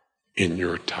in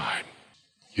your time.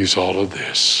 Use all of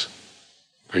this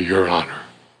for your honor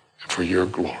and for your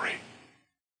glory.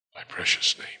 My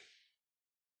precious name.